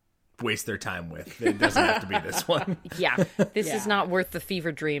waste their time with. It doesn't have to be this one. Yeah, this Yeah. is not worth the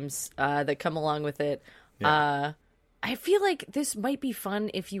fever dreams that come along with it. Yeah. I feel like this might be fun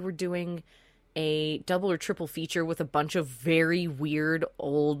if you were doing a double or triple feature with a bunch of very weird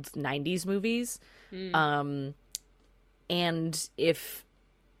old 90s movies. And if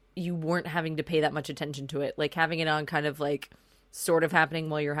you weren't having to pay that much attention to it, like having it on kind of like sort of happening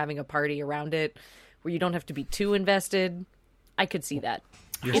while you're having a party around it, where you don't have to be too invested. I could see that.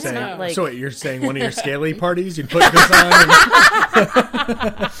 You're It's saying, not like- so wait, you're saying one of your scalie parties, you'd put this on?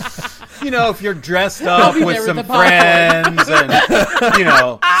 And, You know, if you're dressed up be with there with some the popcorn. friends and, you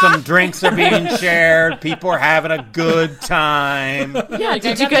know, some drinks are being shared, people are having a good time. Yeah, Like,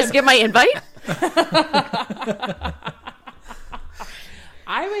 did I you got guys the- get my invite?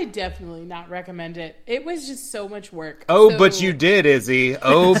 I would definitely not recommend it. It was just so much work. Oh, So- but you did, Izzy.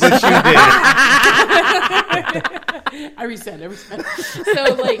 Oh, but you did. I resent. So,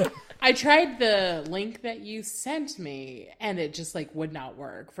 like, I tried the link that you sent me, and it just, like, would not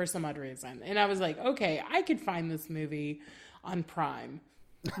work for some odd reason. And I was like, okay, I could find this movie on Prime.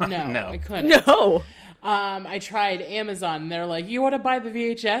 No, I couldn't. No. I tried Amazon, and they're like, you want to buy the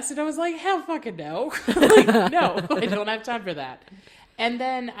VHS? And I was like, hell fucking no. Like, no, I don't have time for that. And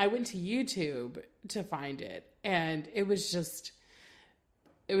then I went to YouTube to find it, and it was just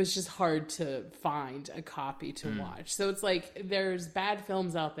hard to find a copy to watch. So it's like there's bad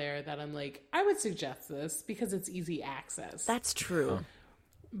films out there that I'm like, I would suggest this because it's easy access. That's true.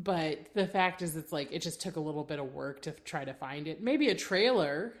 But the fact is, it's like it just took a little bit of work to try to find it. Maybe a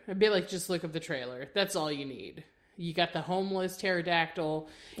trailer. I'd be like, just look up the trailer. That's all you need. You got the homeless pterodactyl.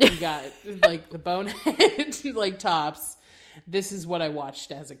 You got like the bonehead like tops. This is what I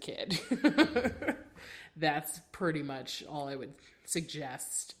watched as a kid. That's pretty much all I would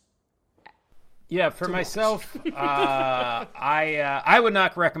suggest. Yeah, for myself, I would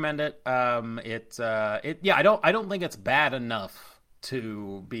not recommend it. I don't think it's bad enough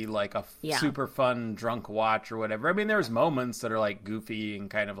to be like a super fun drunk watch or whatever. I mean, there's moments that are like goofy and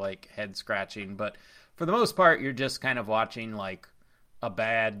kind of like head scratching, but for the most part, you're just kind of watching like a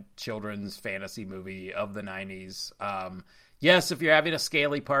bad children's fantasy movie of the 90s. Yes, if you're having a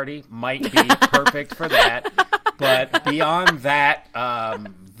scalie party, might be perfect for that. But beyond that,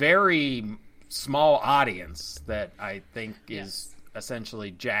 very small audience that I think is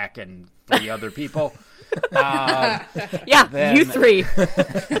essentially Jack and 3 other people. Yeah, Then- you 3.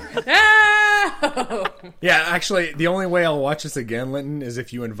 yeah, actually, the only way I'll watch this again, Linton, is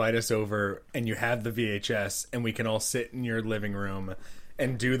if you invite us over and you have the VHS and we can all sit in your living room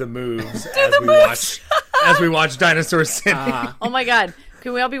and do the moves as we watch Dinosaur City. Oh my god.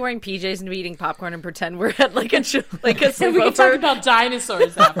 Can we all be wearing PJs and be eating popcorn and pretend we're at like a And we can talk sleepover? about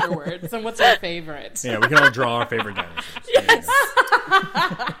dinosaurs afterwards and what's our favorite. Yeah, we can all draw our favorite dinosaurs. Yes.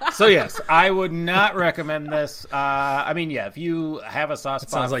 So yes, I would not recommend this. I mean, yeah, if you have a soft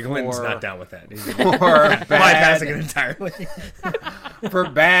spot Sounds like Linton's for, not down with that. He's for bypassing bad, it entirely. for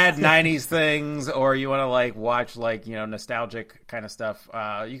bad 90s things, or you want to like watch like, you know, nostalgic kind of stuff,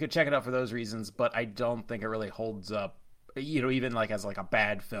 you could check it out for those reasons, but I don't think it really holds up, you know, even like as like a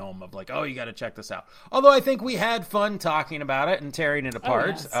bad film of like, oh, you got to check this out. Although I think we had fun talking about it and tearing it apart.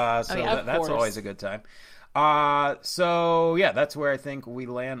 yes. That's course. always a good time. So yeah, that's where I think we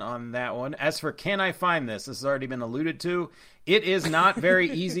land on that one. As for can I find this? This has already been alluded to. It is not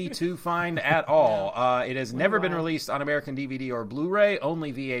very easy to find at all. It has never been released on American DVD or Blu-ray,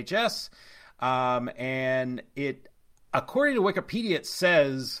 only VHS. And it, according to Wikipedia, it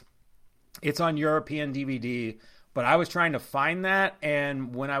says it's on European DVD, but I was trying to find that,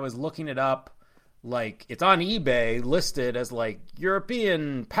 and when I was looking it up, like, it's on eBay listed as like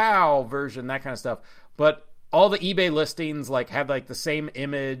European PAL version, that kind of stuff. But all the eBay listings like had like the same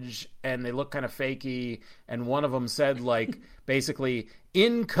image and they look kind of fakey. And one of them said like basically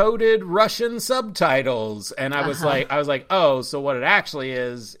encoded Russian subtitles. And I was like, oh, so what it actually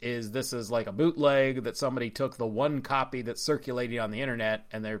is this is like a bootleg that somebody took the one copy that's circulating on the internet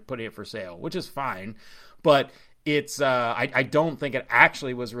and they're putting it for sale, which is fine. But it's I don't think it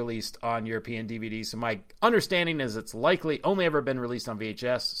actually was released on European DVD. So my understanding is it's likely only ever been released on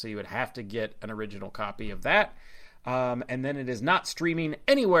VHS. So you would have to get an original copy of that. And then it is not streaming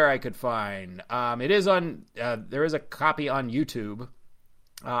anywhere I could find. It is on. There is a copy on YouTube.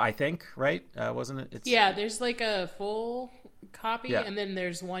 I think, right? Wasn't it? Yeah, there's like a full copy, and then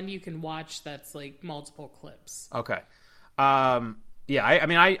there's one you can watch that's like multiple clips. Okay. Yeah, I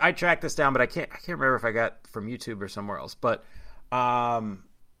mean, I tracked this down, but I can't remember if I got from YouTube or somewhere else. But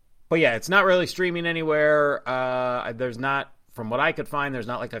yeah, it's not really streaming anywhere. There's not, from what I could find, there's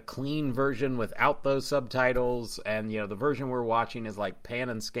not like a clean version without those subtitles. And, the version we're watching is like pan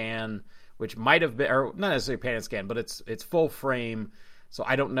and scan, which might have been, or not necessarily pan and scan, but it's full frame. So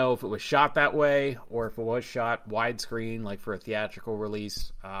I don't know if it was shot that way or if it was shot widescreen, like for a theatrical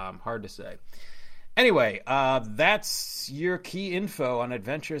release. Hard to say. Anyway, that's your key info on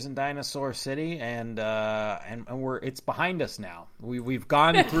Adventures in Dinosaur City, and it's behind us now. We've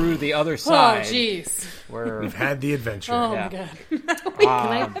gone through the other side. Oh, jeez. We've had the adventure. Oh Yeah.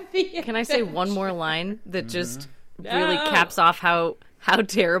 my god. Can I say one more line that just really caps off how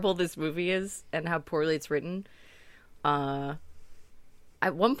terrible this movie is and how poorly it's written?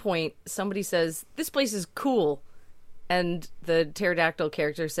 At one point, somebody says, "This place is cool." And the pterodactyl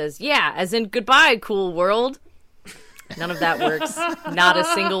character says, "Yeah, as in goodbye, cool world." None of that works. Not a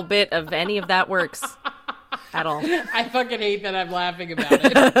single bit of any of that works at all. I fucking hate that I'm laughing about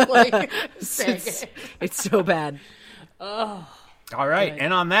it. Like, it's so bad. Oh. All right,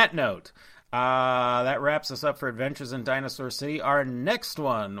 and on that note, that wraps us up for Adventures in Dinosaur City. Our next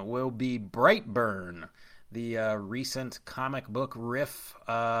one will be Brightburn, the recent comic book riff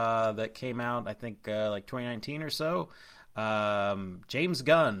that came out, I think, like 2019 or so. James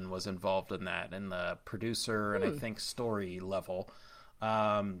Gunn was involved in that, in the producer and I think story level.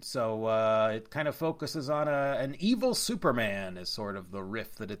 So it kind of focuses on an evil Superman is sort of the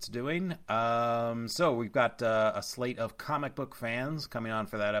riff that it's doing. So we've got a slate of comic book fans coming on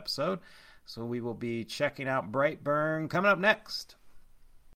for that episode. So we will be checking out Brightburn coming up next.